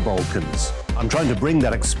Lebanon to the Balkans. I'm trying to bring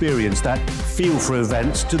that experience, that feel for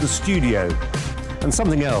events, to the studio. And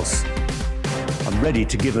something else, I'm ready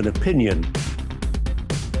to give an opinion.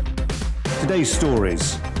 Today's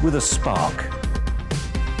stories with a spark.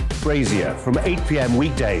 Brazier from 8 p.m.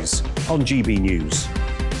 weekdays on GB News.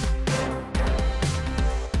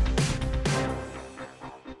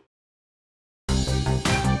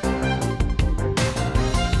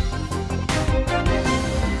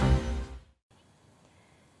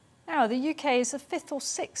 The UK is the 5th or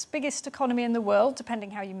 6th biggest economy in the world, depending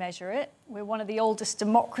how you measure it. We're one of the oldest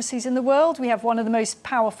democracies in the world. We have one of the most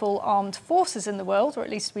powerful armed forces in the world, or at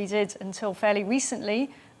least we did until fairly recently.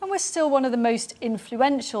 And we're still one of the most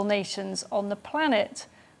influential nations on the planet.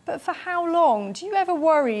 But for how long? Do you ever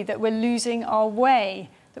worry that we're losing our way,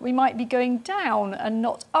 that we might be going down and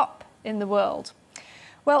not up in the world?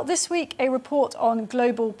 Well, this week, a report on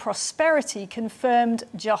global prosperity confirmed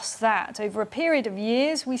just that. Over a period of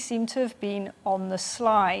years, we seem to have been on the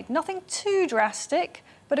slide. Nothing too drastic,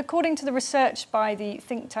 but according to the research by the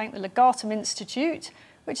think tank, the Legatum Institute,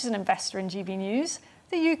 which is an investor in GB News,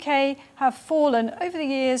 the UK have fallen over the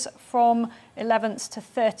years from 11th to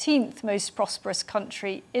 13th most prosperous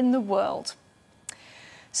country in the world.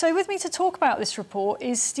 So with me to talk about this report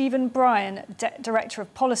is Stephen Bryan, Director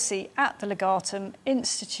of Policy at the Legatum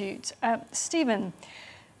Institute. Stephen,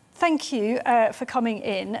 thank you for coming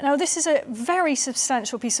in. Now, this is a very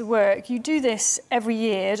substantial piece of work. You do this every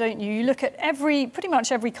year, don't you? You look at pretty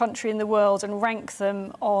much every country in the world and rank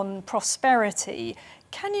them on prosperity.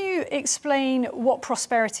 Can you explain what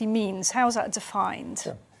prosperity means? How's that defined?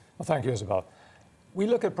 Sure. Well, thank you, Isabel. We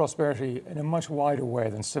look at prosperity in a much wider way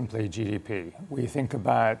than simply GDP. We think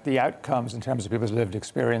about the outcomes in terms of people's lived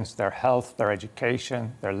experience, their health, their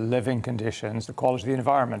education, their living conditions, the quality of the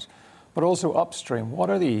environment, but also upstream. What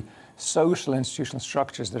are the social institutional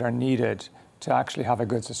structures that are needed to actually have a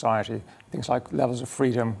good society? Things like levels of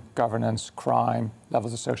freedom, governance, crime,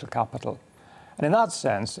 levels of social capital. And in that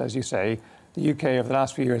sense, as you say, the UK over the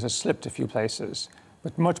last few years has slipped a few places.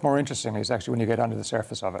 But much more interestingly is actually when you get under the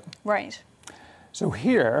surface of it. Right. So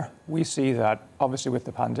here we see that obviously with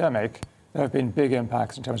the pandemic, there have been big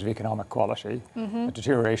impacts in terms of economic quality,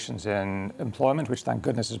 deteriorations in employment, which thank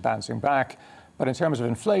goodness is bouncing back, But in terms of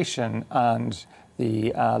inflation and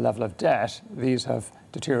the level of debt, these have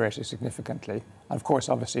deteriorated significantly. And of course,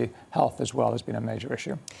 obviously, health as well has been a major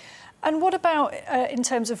issue. And what about in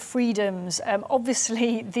terms of freedoms?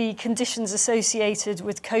 Obviously, the conditions associated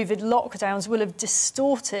with COVID lockdowns will have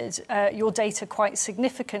distorted your data quite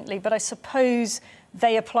significantly, but I suppose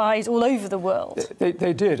they applied all over the world.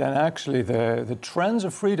 They did, and actually the trends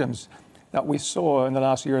of freedoms that we saw in the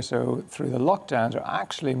last year or so through the lockdowns are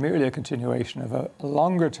actually merely a continuation of a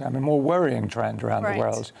longer term and more worrying trend around the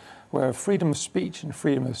world, where freedom of speech and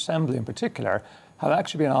freedom of assembly in particular have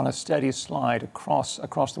actually been on a steady slide across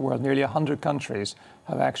the world. Nearly 100 countries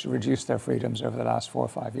have actually reduced their freedoms over the last 4 or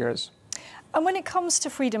 5 years. And when it comes to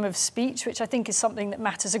freedom of speech, which I think is something that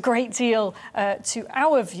matters a great deal to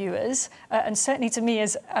our viewers, and certainly to me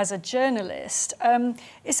as a journalist,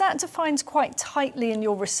 is that defined quite tightly in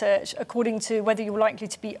your research according to whether you're likely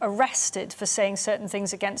to be arrested for saying certain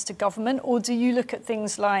things against a government, or do you look at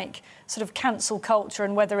things like sort of cancel culture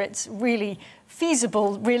and whether it's really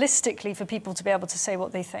feasible realistically for people to be able to say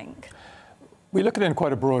what they think? We look at it in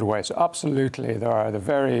quite a broad way. So absolutely, there are the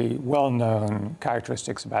very well-known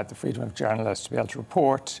characteristics about the freedom of journalists to be able to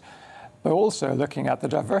report, but also looking at the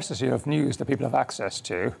diversity of news that people have access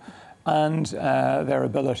to and their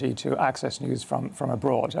ability to access news from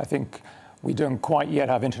abroad. I think we don't quite yet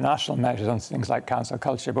have international measures on things like cancel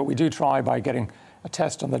culture, but we do try by getting a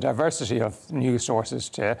test on the diversity of news sources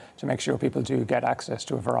to make sure people do get access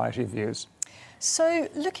to a variety of views. So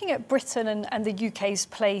looking at Britain and the UK's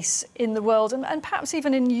place in the world and perhaps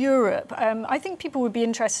even in Europe, I think people would be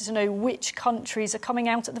interested to know which countries are coming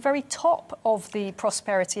out at the very top of the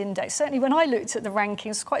Prosperity Index. Certainly when I looked at the rankings, I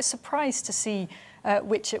was quite surprised to see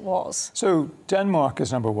which it was. So Denmark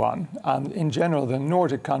is number one, and in general the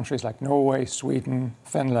Nordic countries like Norway, Sweden,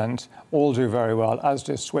 Finland all do very well, as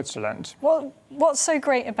does Switzerland. Well, what's so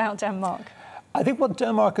great about Denmark? I think what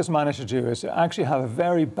Denmark has managed to do is to actually have a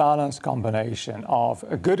very balanced combination of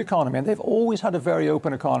a good economy, and they've always had a very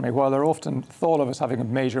open economy. While they're often thought of as having a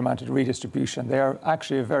major amount of redistribution, they are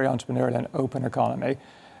actually a very entrepreneurial and open economy.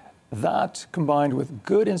 That, combined with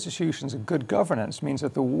good institutions and good governance, means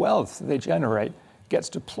that the wealth they generate gets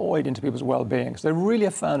deployed into people's well-being. So they really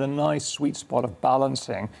have found a nice sweet spot of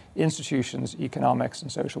balancing institutions, economics, and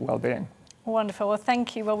social well-being. Wonderful. Well,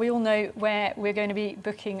 thank you. Well, we all know where we're going to be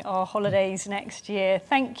booking our holidays next year.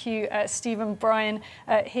 Thank you, Stephen Bryan,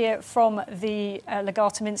 here from the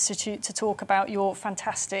Legatum Institute to talk about your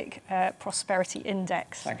fantastic Prosperity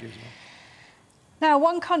Index. Thank you, Isabel. Now,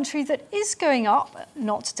 one country that is going up,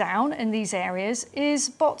 not down, in these areas is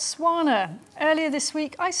Botswana. Earlier this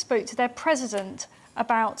week, I spoke to their president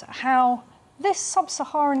about how this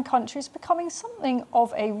sub-Saharan country is becoming something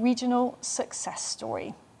of a regional success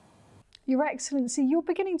story. Your Excellency, you're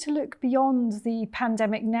beginning to look beyond the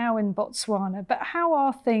pandemic now in Botswana, but how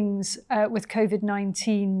are things with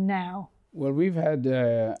COVID-19 now? Well, we've had,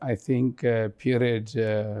 I think, a period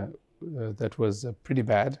that was pretty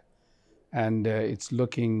bad, and it's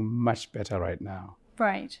looking much better right now.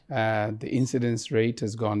 Right. The incidence rate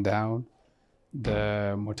has gone down,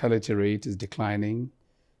 the mortality rate is declining,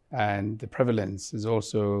 and the prevalence is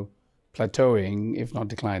also plateauing, if not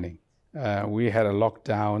declining. We had a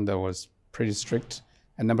lockdown that was pretty strict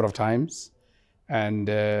a number of times, and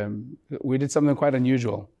we did something quite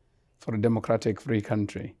unusual for a democratic free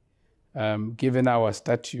country. Given our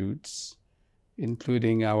statutes,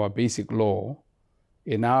 including our basic law,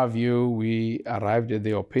 in our view, we arrived at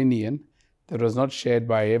the opinion that was not shared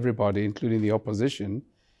by everybody, including the opposition,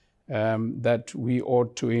 that we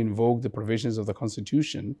ought to invoke the provisions of the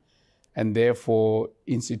Constitution and therefore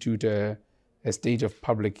institute a state of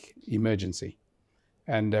public emergency.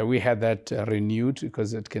 And we had that renewed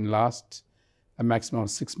because it can last a maximum of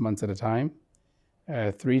 6 months at a time,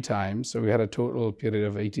 3 times. So we had a total period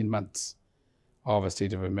of 18 months of a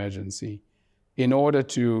state of emergency in order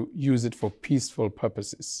to use it for peaceful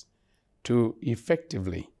purposes, to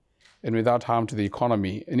effectively, and without harm to the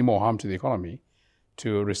economy, any more harm to the economy,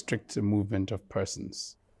 to restrict the movement of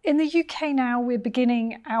persons. In the UK now, we're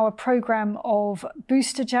beginning our programme of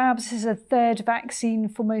booster jabs. This is a third vaccine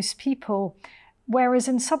for most people. Whereas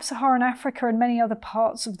in sub-Saharan Africa and many other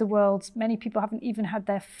parts of the world, many people haven't even had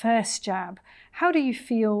their first jab. How do you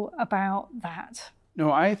feel about that?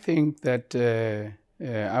 No, I think that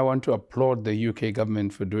I want to applaud the UK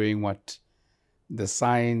government for doing what the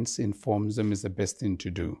science informs them is the best thing to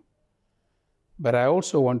do. But I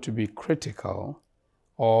also want to be critical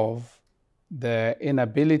of the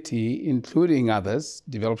inability, including others,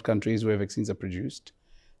 developed countries where vaccines are produced,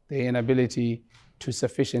 the inability to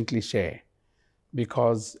sufficiently share.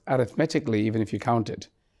 Because arithmetically, even if you count it,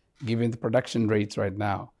 given the production rates right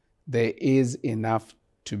now, there is enough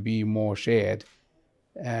to be more shared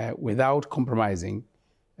without compromising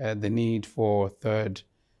the need for third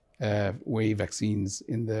wave vaccines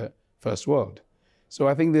in the first world. So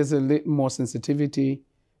I think there's a little more sensitivity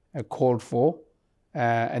called for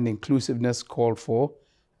and inclusiveness called for.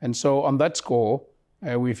 And so on that score,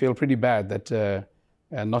 we feel pretty bad that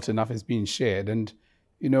not enough is being shared. And,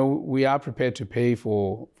 you know, we are prepared to pay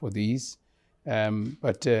for these,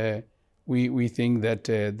 but we think that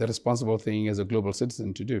the responsible thing as a global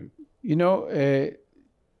citizen to do. You know,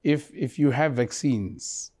 if you have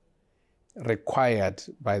vaccines required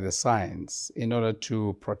by the science in order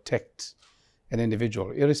to protect an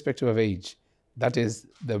individual, irrespective of age, that is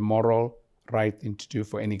the moral right thing to do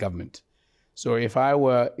for any government. So if I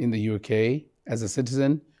were in the UK as a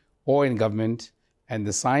citizen or in government and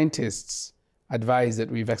the scientists advise that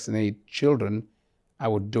we vaccinate children, I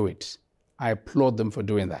would do it. I applaud them for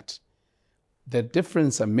doing that. The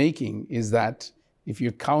difference I'm making is that if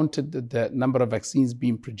you counted the number of vaccines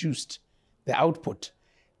being produced, the output,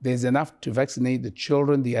 there's enough to vaccinate the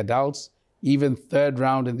children, the adults, even third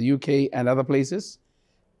round in the UK and other places,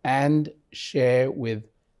 and share with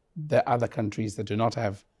the other countries that do not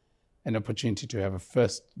have an opportunity to have a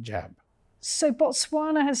first jab. So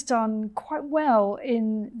Botswana has done quite well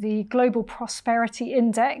in the Global Prosperity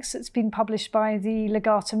Index that's been published by the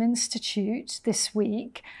Legatum Institute this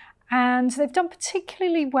week. And they've done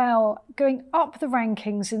particularly well going up the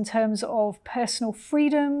rankings in terms of personal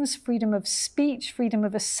freedoms, freedom of speech, freedom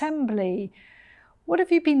of assembly. What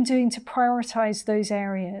have you been doing to prioritise those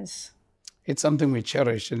areas? It's something we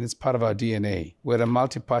cherish and it's part of our DNA. We're a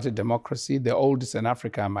multi-party democracy, the oldest in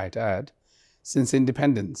Africa, I might add, since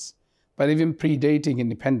independence. But even predating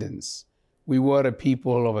independence, we were a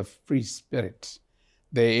people of a free spirit.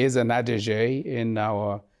 There is an adage in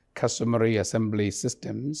our customary assembly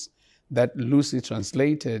systems that loosely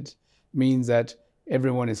translated means that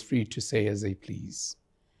everyone is free to say as they please.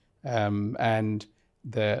 And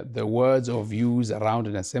the words or views around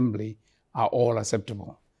an assembly are all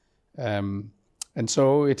acceptable. And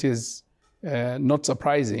so it is not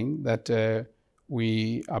surprising that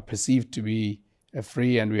we are perceived to be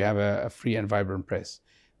free and we have a free and vibrant press.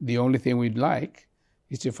 The only thing we'd like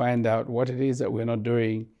is to find out what it is that we're not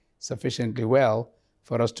doing sufficiently well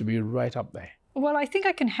for us to be right up there. Well, I think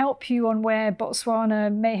I can help you on where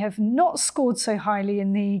Botswana may have not scored so highly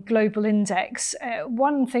in the global index.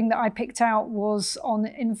 One thing that I picked out was on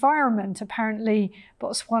environment. Apparently,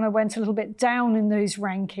 Botswana went a little bit down in those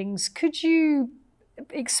rankings. Could you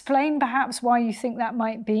explain perhaps why you think that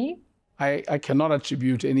might be? I cannot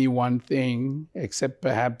attribute any one thing except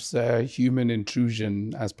perhaps human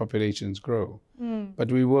intrusion as populations grow.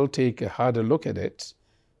 But we will take a harder look at it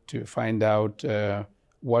to find out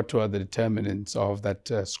what are the determinants of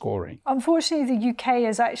that scoring. Unfortunately, the UK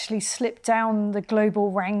has actually slipped down the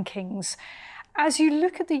global rankings. As you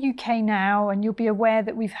look at the UK now, and you'll be aware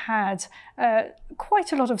that we've had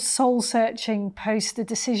quite a lot of soul-searching post the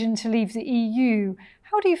decision to leave the EU,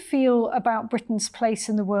 how do you feel about Britain's place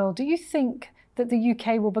in the world? Do you think that the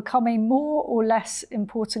UK will become a more or less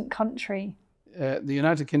important country? The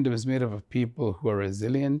United Kingdom is made up of people who are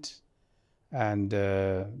resilient and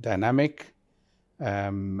dynamic.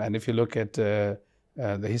 And if you look at the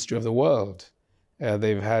history of the world,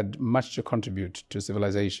 they've had much to contribute to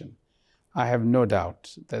civilization. I have no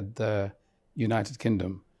doubt that the United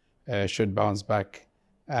Kingdom should bounce back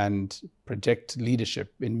and project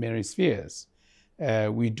leadership in many spheres.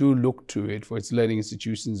 We do look to it for its learning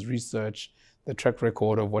institutions, research, the track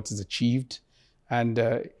record of what is achieved. And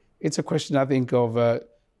it's a question, I think, of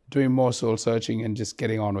doing more soul searching and just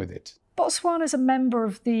getting on with it. Botswana is a member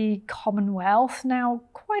of the Commonwealth. Now,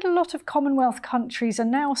 quite a lot of Commonwealth countries are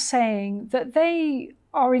now saying that they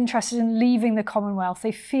are interested in leaving the Commonwealth.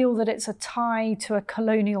 They feel that it's a tie to a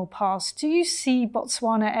colonial past. Do you see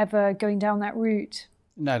Botswana ever going down that route?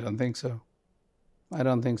 No, I don't think so. I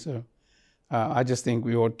don't think so. I just think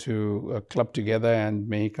we ought to club together and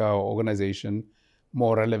make our organization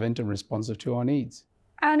more relevant and responsive to our needs.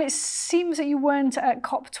 And it seems that you weren't at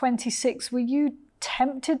COP26. Were you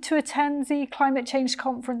tempted to attend the climate change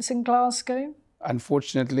conference in Glasgow?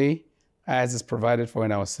 Unfortunately, as is provided for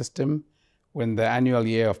in our system, when the annual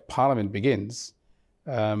year of Parliament begins,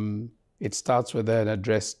 it starts with an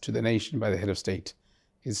address to the nation by the head of state.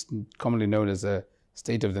 It's commonly known as a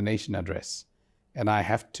State of the Nation address, and I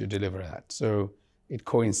have to deliver that. So it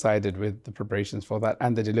coincided with the preparations for that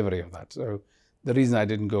and the delivery of that. So the reason I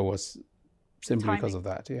didn't go was simply because of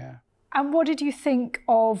that, yeah. And what did you think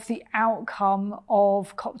of the outcome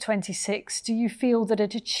of COP26? Do you feel that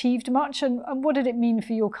it achieved much? And what did it mean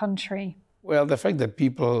for your country? Well, the fact that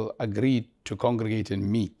people agreed to congregate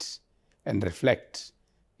and meet and reflect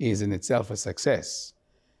is in itself a success.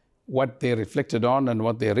 What they reflected on and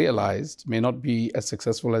what they realized may not be as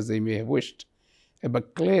successful as they may have wished.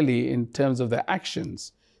 But clearly, in terms of their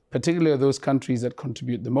actions, particularly those countries that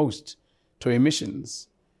contribute the most to emissions,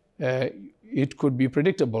 it could be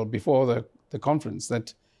predictable before the conference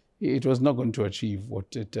that it was not going to achieve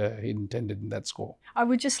what it intended in that score. I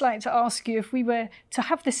would just like to ask you, if we were to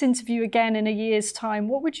have this interview again in a year's time,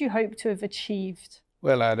 what would you hope to have achieved?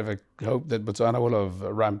 Well, I'd have hoped that Botswana will have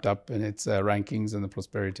ramped up in its rankings in the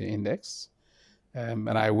Prosperity Index. And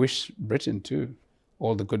I wish Britain, too,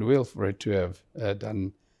 all the goodwill for it to have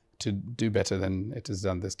to do better than it has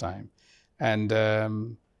done this time. And I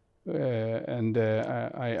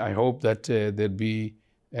hope that there'll be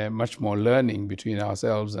much more learning between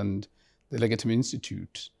ourselves and the Legitimate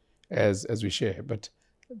Institute as we share. But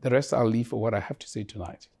the rest I'll leave for what I have to say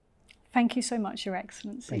tonight. Thank you so much, Your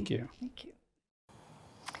Excellency. Thank you. Thank you.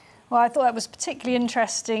 Well, I thought that was particularly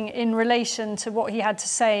interesting in relation to what he had to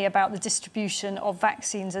say about the distribution of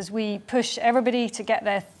vaccines as we push everybody to get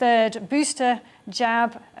their third booster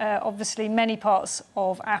jab. Obviously, many parts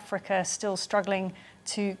of Africa still struggling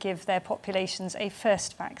to give their populations a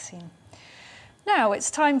first vaccine. Now it's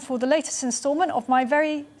time for the latest instalment of my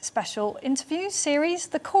very special interview series,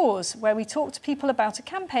 The Cause, where we talk to people about a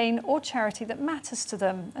campaign or charity that matters to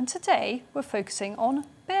them. And today we're focusing on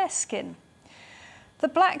bearskin. The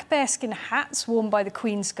black bearskin hats worn by the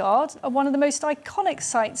Queen's Guard are one of the most iconic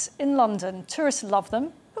sights in London. Tourists love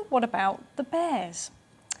them, but what about the bears?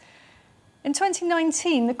 In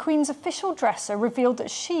 2019, the Queen's official dresser revealed that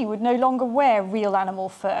she would no longer wear real animal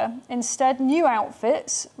fur. Instead, new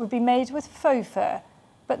outfits would be made with faux fur.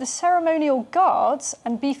 But the ceremonial guards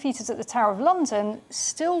and beefeaters at the Tower of London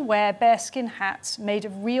still wear bearskin hats made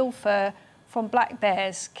of real fur from black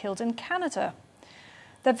bears killed in Canada.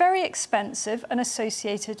 They're very expensive and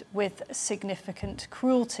associated with significant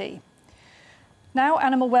cruelty. Now,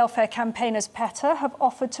 animal welfare campaigners PETA have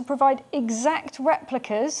offered to provide exact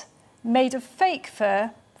replicas made of fake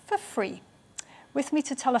fur for free. With me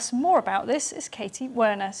to tell us more about this is Katie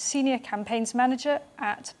Werner, Senior Campaigns Manager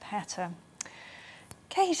at PETA.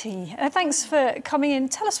 Katie, thanks for coming in.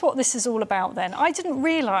 Tell us what this is all about then. I didn't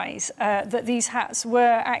realise that these hats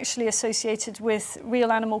were actually associated with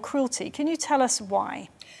real animal cruelty. Can you tell us why?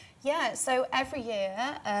 Yeah, so every year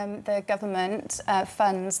the government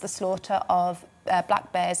funds the slaughter of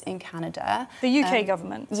black bears in Canada. The UK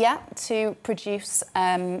government? Yeah, to produce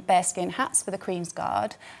bearskin hats for the Queen's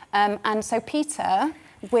Guard. And so PETA,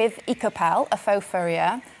 with EcoPal, a faux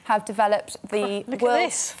furrier, have developed the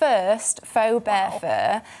world's first faux bear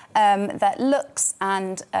fur that looks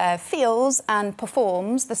and feels and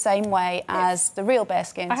performs the same way as the real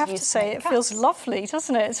bearskins. I have to say, it feels lovely,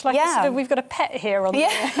 doesn't it? It's like sort of, we've got a pet here on,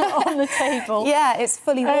 on the table. Yeah, it's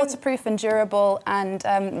fully waterproof and durable, and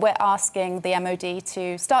we're asking the MOD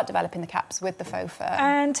to start developing the caps with the faux fur.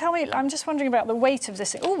 And tell me, I'm just wondering about the weight of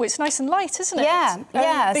this. Oh, it's nice and light, isn't it? Yeah,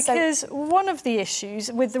 yeah. Because one of the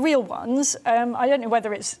issues with the real ones, I don't know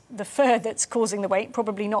whether it's the fur that's causing the weight,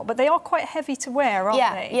 probably not, but they are quite heavy to wear,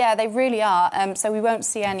 aren't they? Yeah, they really are. So we won't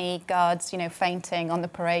see any guards, you know, fainting on the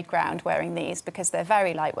parade ground wearing these because they're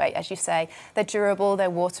very lightweight, as you say. They're durable, they're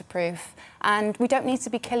waterproof, and we don't need to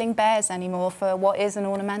be killing bears anymore for what is an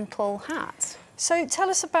ornamental hat. So tell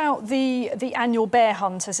us about the annual bear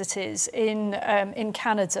hunt, as it is, in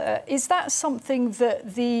Canada. Is that something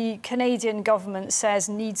that the Canadian government says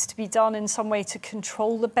needs to be done in some way to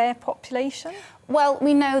control the bear population? Well,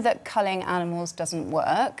 we know that culling animals doesn't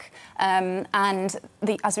work, and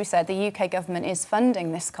as we said, the UK government is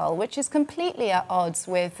funding this cull, which is completely at odds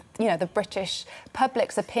with, you know, the British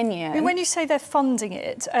public's opinion. I mean, when you say they're funding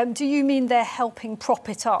it, do you mean they're helping prop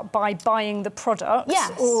it up by buying the products?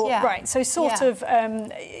 Yes, or, yeah. Right, so sort of,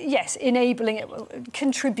 yes, enabling it,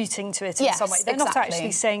 contributing to it in some way. They're not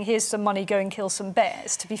actually saying, here's some money, go and kill some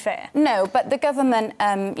bears, to be fair. No, but the government,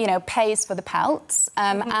 you know, pays for the pelts,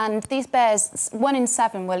 and these bears, 1 in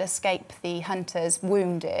 7 will escape the hunters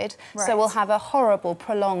wounded, so we'll have a horrible,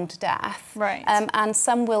 prolonged death. Right. And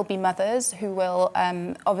some will be mothers who will,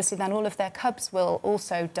 obviously then all of their cubs will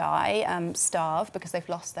also die, starve because they've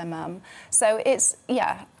lost their mum. So it's,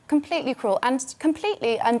 yeah, completely cruel and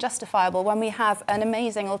completely unjustifiable when we have an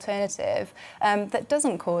amazing alternative that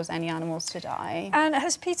doesn't cause any animals to die. And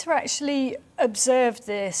has PETA actually observed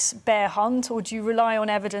this bear hunt, or do you rely on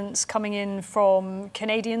evidence coming in from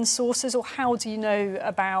Canadian sources, or how do you know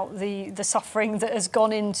about the suffering that has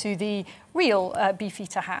gone into the real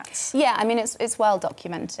beefeater hats. Yeah, I mean, it's well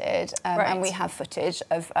documented, Right. and we have footage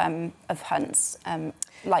of hunts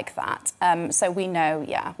like that. So we know,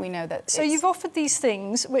 we know that. So you've offered these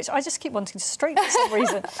things, which I just keep wanting to stroke for some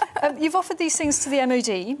reason. You've offered these things to the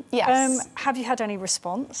MOD. Yes. Have you had any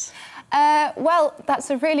response? Well, that's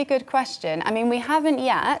a really good question. I mean, we haven't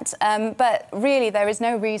yet, but really there is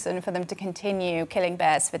no reason for them to continue killing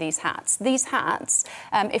bears for these hats. These hats,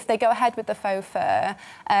 if they go ahead with the faux fur,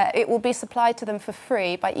 it will be supplied to them for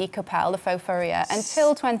free by Ecopel, the faux furrier,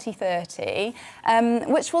 until 2030,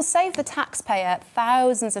 which will save the taxpayer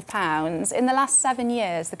thousands of pounds. In the last 7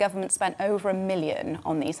 years, the government spent over £1 million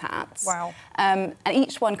on these hats. Wow. And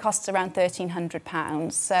each one costs around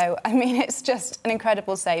 £1,300. So, I mean, it's just an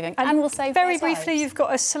incredible saving. And will save very their briefly, lives. You've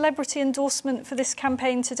got a celebrity endorsement for this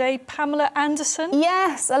campaign today, Pamela Anderson.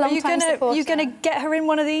 Yes, a long-time supporter. Are you going to get her in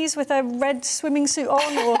one of these with a red swimming suit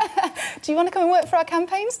on? Or... Do you want to come and work for our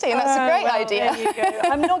campaigns team? That's a great idea. There you go.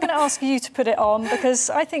 I'm not going to ask you to put it on because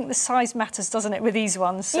I think the size matters, doesn't it, with these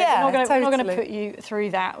ones? So yeah, we're not going to put you through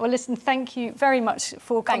that. Well, listen, thank you very much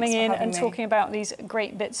for coming in and talking about these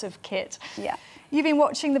great bits of kit. Yeah. You've been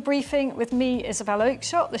watching The Briefing with me, Isabel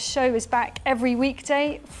Oakeshott. The show is back every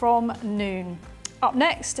weekday from noon. Up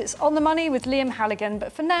next, it's On the Money with Liam Halligan,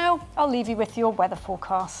 but for now, I'll leave you with your weather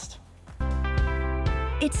forecast.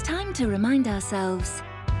 It's time to remind ourselves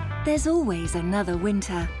there's always another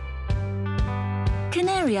winter.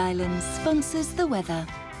 Canary Islands sponsors the weather.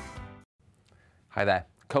 Hi there.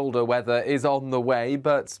 Colder weather is on the way,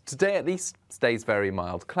 but today at least stays very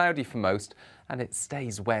mild. Cloudy for most, and it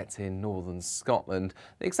stays wet in northern Scotland.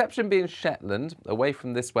 The exception being Shetland, away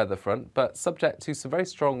from this weather front, but subject to some very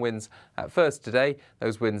strong winds at first today,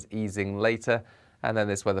 those winds easing later, and then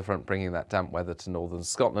this weather front bringing that damp weather to northern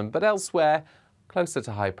Scotland. But elsewhere, closer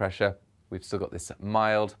to high pressure, we've still got this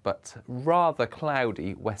mild but rather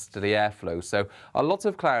cloudy westerly airflow. So a lot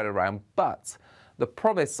of cloud around, but the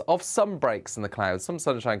promise of some breaks in the clouds, some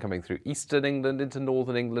sunshine coming through eastern England into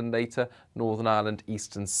northern England later, Northern Ireland,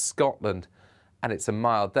 eastern Scotland. And it's a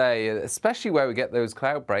mild day, especially where we get those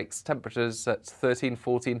cloud breaks, temperatures at 13,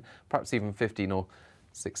 14, perhaps even 15 or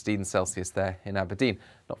 16 Celsius there in Aberdeen.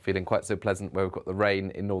 Not feeling quite so pleasant where we've got the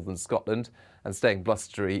rain in northern Scotland and staying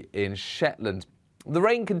blustery in Shetland. The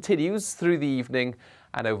rain continues through the evening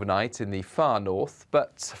and overnight in the far north,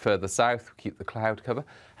 but further south we keep the cloud cover.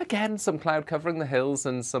 Again, some cloud covering the hills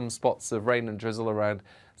and some spots of rain and drizzle around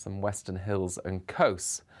some western hills and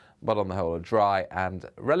coasts. But on the whole, a dry and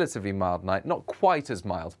relatively mild night, not quite as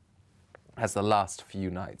mild as the last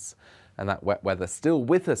few nights. And that wet weather still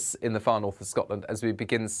with us in the far north of Scotland as we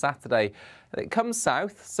begin Saturday. And it comes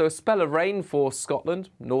south, so a spell of rain for Scotland,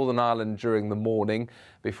 Northern Ireland during the morning,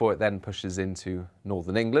 before it then pushes into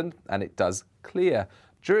Northern England, and it does clear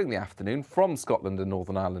during the afternoon from Scotland and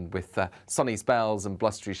Northern Ireland with sunny spells and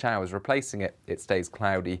blustery showers replacing it. It stays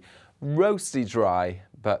cloudy, roasty dry,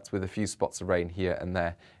 but with a few spots of rain here and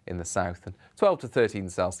there in the south, and 12 to 13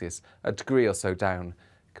 Celsius, a degree or so down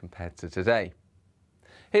compared to today.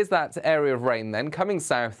 Here's that area of rain then, coming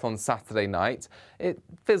south on Saturday night. It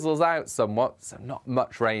fizzles out somewhat, so not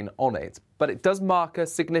much rain on it, but it does mark a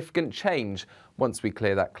significant change once we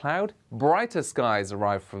clear that cloud. Brighter skies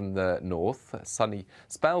arrive from the north, sunny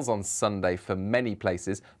spells on Sunday for many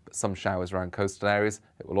places, but some showers around coastal areas.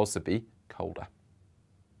 It will also be colder.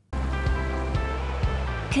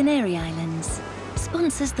 Canary Islands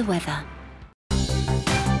sponsors the weather.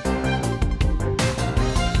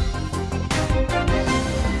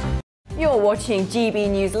 You're watching GB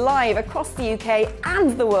News live across the UK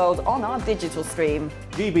and the world on our digital stream.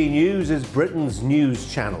 GB News is Britain's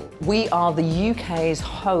news channel. We are the UK's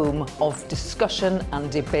home of discussion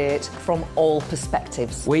and debate from all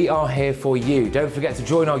perspectives. We are here for you. Don't forget to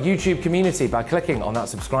join our YouTube community by clicking on that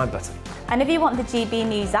subscribe button. And if you want the GB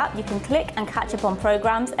News app, you can click and catch up on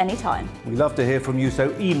programmes anytime. We love to hear from you,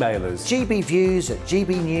 so email us.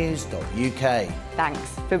 gbviews@gbnews.uk.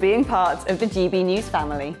 Thanks for being part of the GB News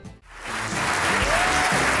family.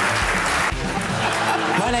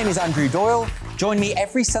 My name is Andrew Doyle. Join me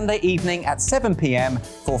every Sunday evening at 7 p.m.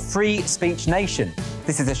 for Free Speech Nation.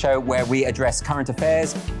 This is a show where we address current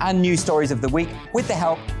affairs and news stories of the week with the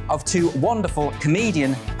help of two wonderful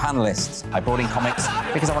comedian panellists. I brought in comics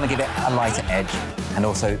because I want to give it a lighter edge, and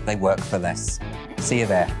also they work for less. See you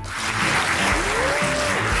there.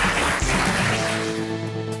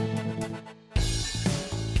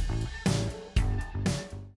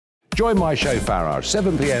 Join my show Farage,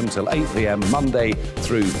 7 p.m. till 8 p.m. Monday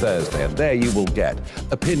through Thursday, and there you will get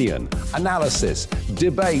opinion, analysis,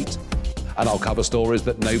 debate, and I'll cover stories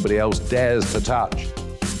that nobody else dares to touch.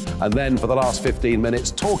 And then for the last 15 minutes,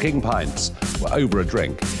 talking pints. We're over a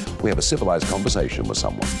drink we have a civilised conversation with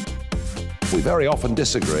someone. We very often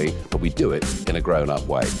disagree, but we do it in a grown-up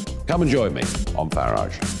way. Come and join me on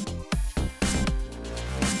Farage.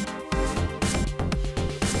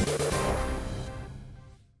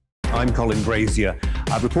 I'm Colin Brazier.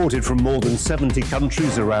 I've reported from more than 70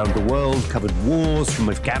 countries around the world, covered wars from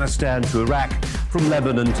Afghanistan to Iraq, from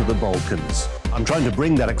Lebanon to the Balkans. I'm trying to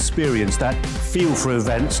bring that experience, that feel for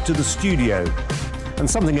events, to the studio. And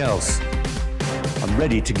something else, I'm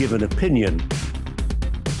ready to give an opinion.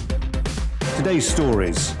 Today's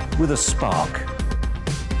stories with a spark.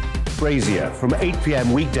 Brazier from 8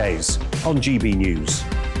 p.m. weekdays on GB News.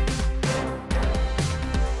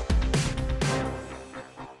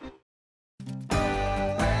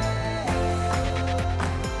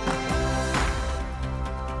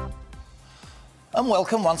 And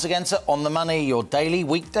welcome once again to On the Money, your daily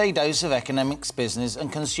weekday dose of economics, business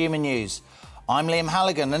and consumer news. I'm Liam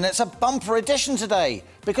Halligan, and it's a bumper edition today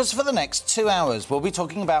because for the next 2 hours we'll be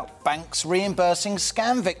talking about banks reimbursing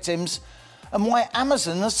scam victims and why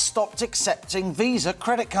Amazon has stopped accepting Visa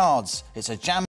credit cards. It's a jam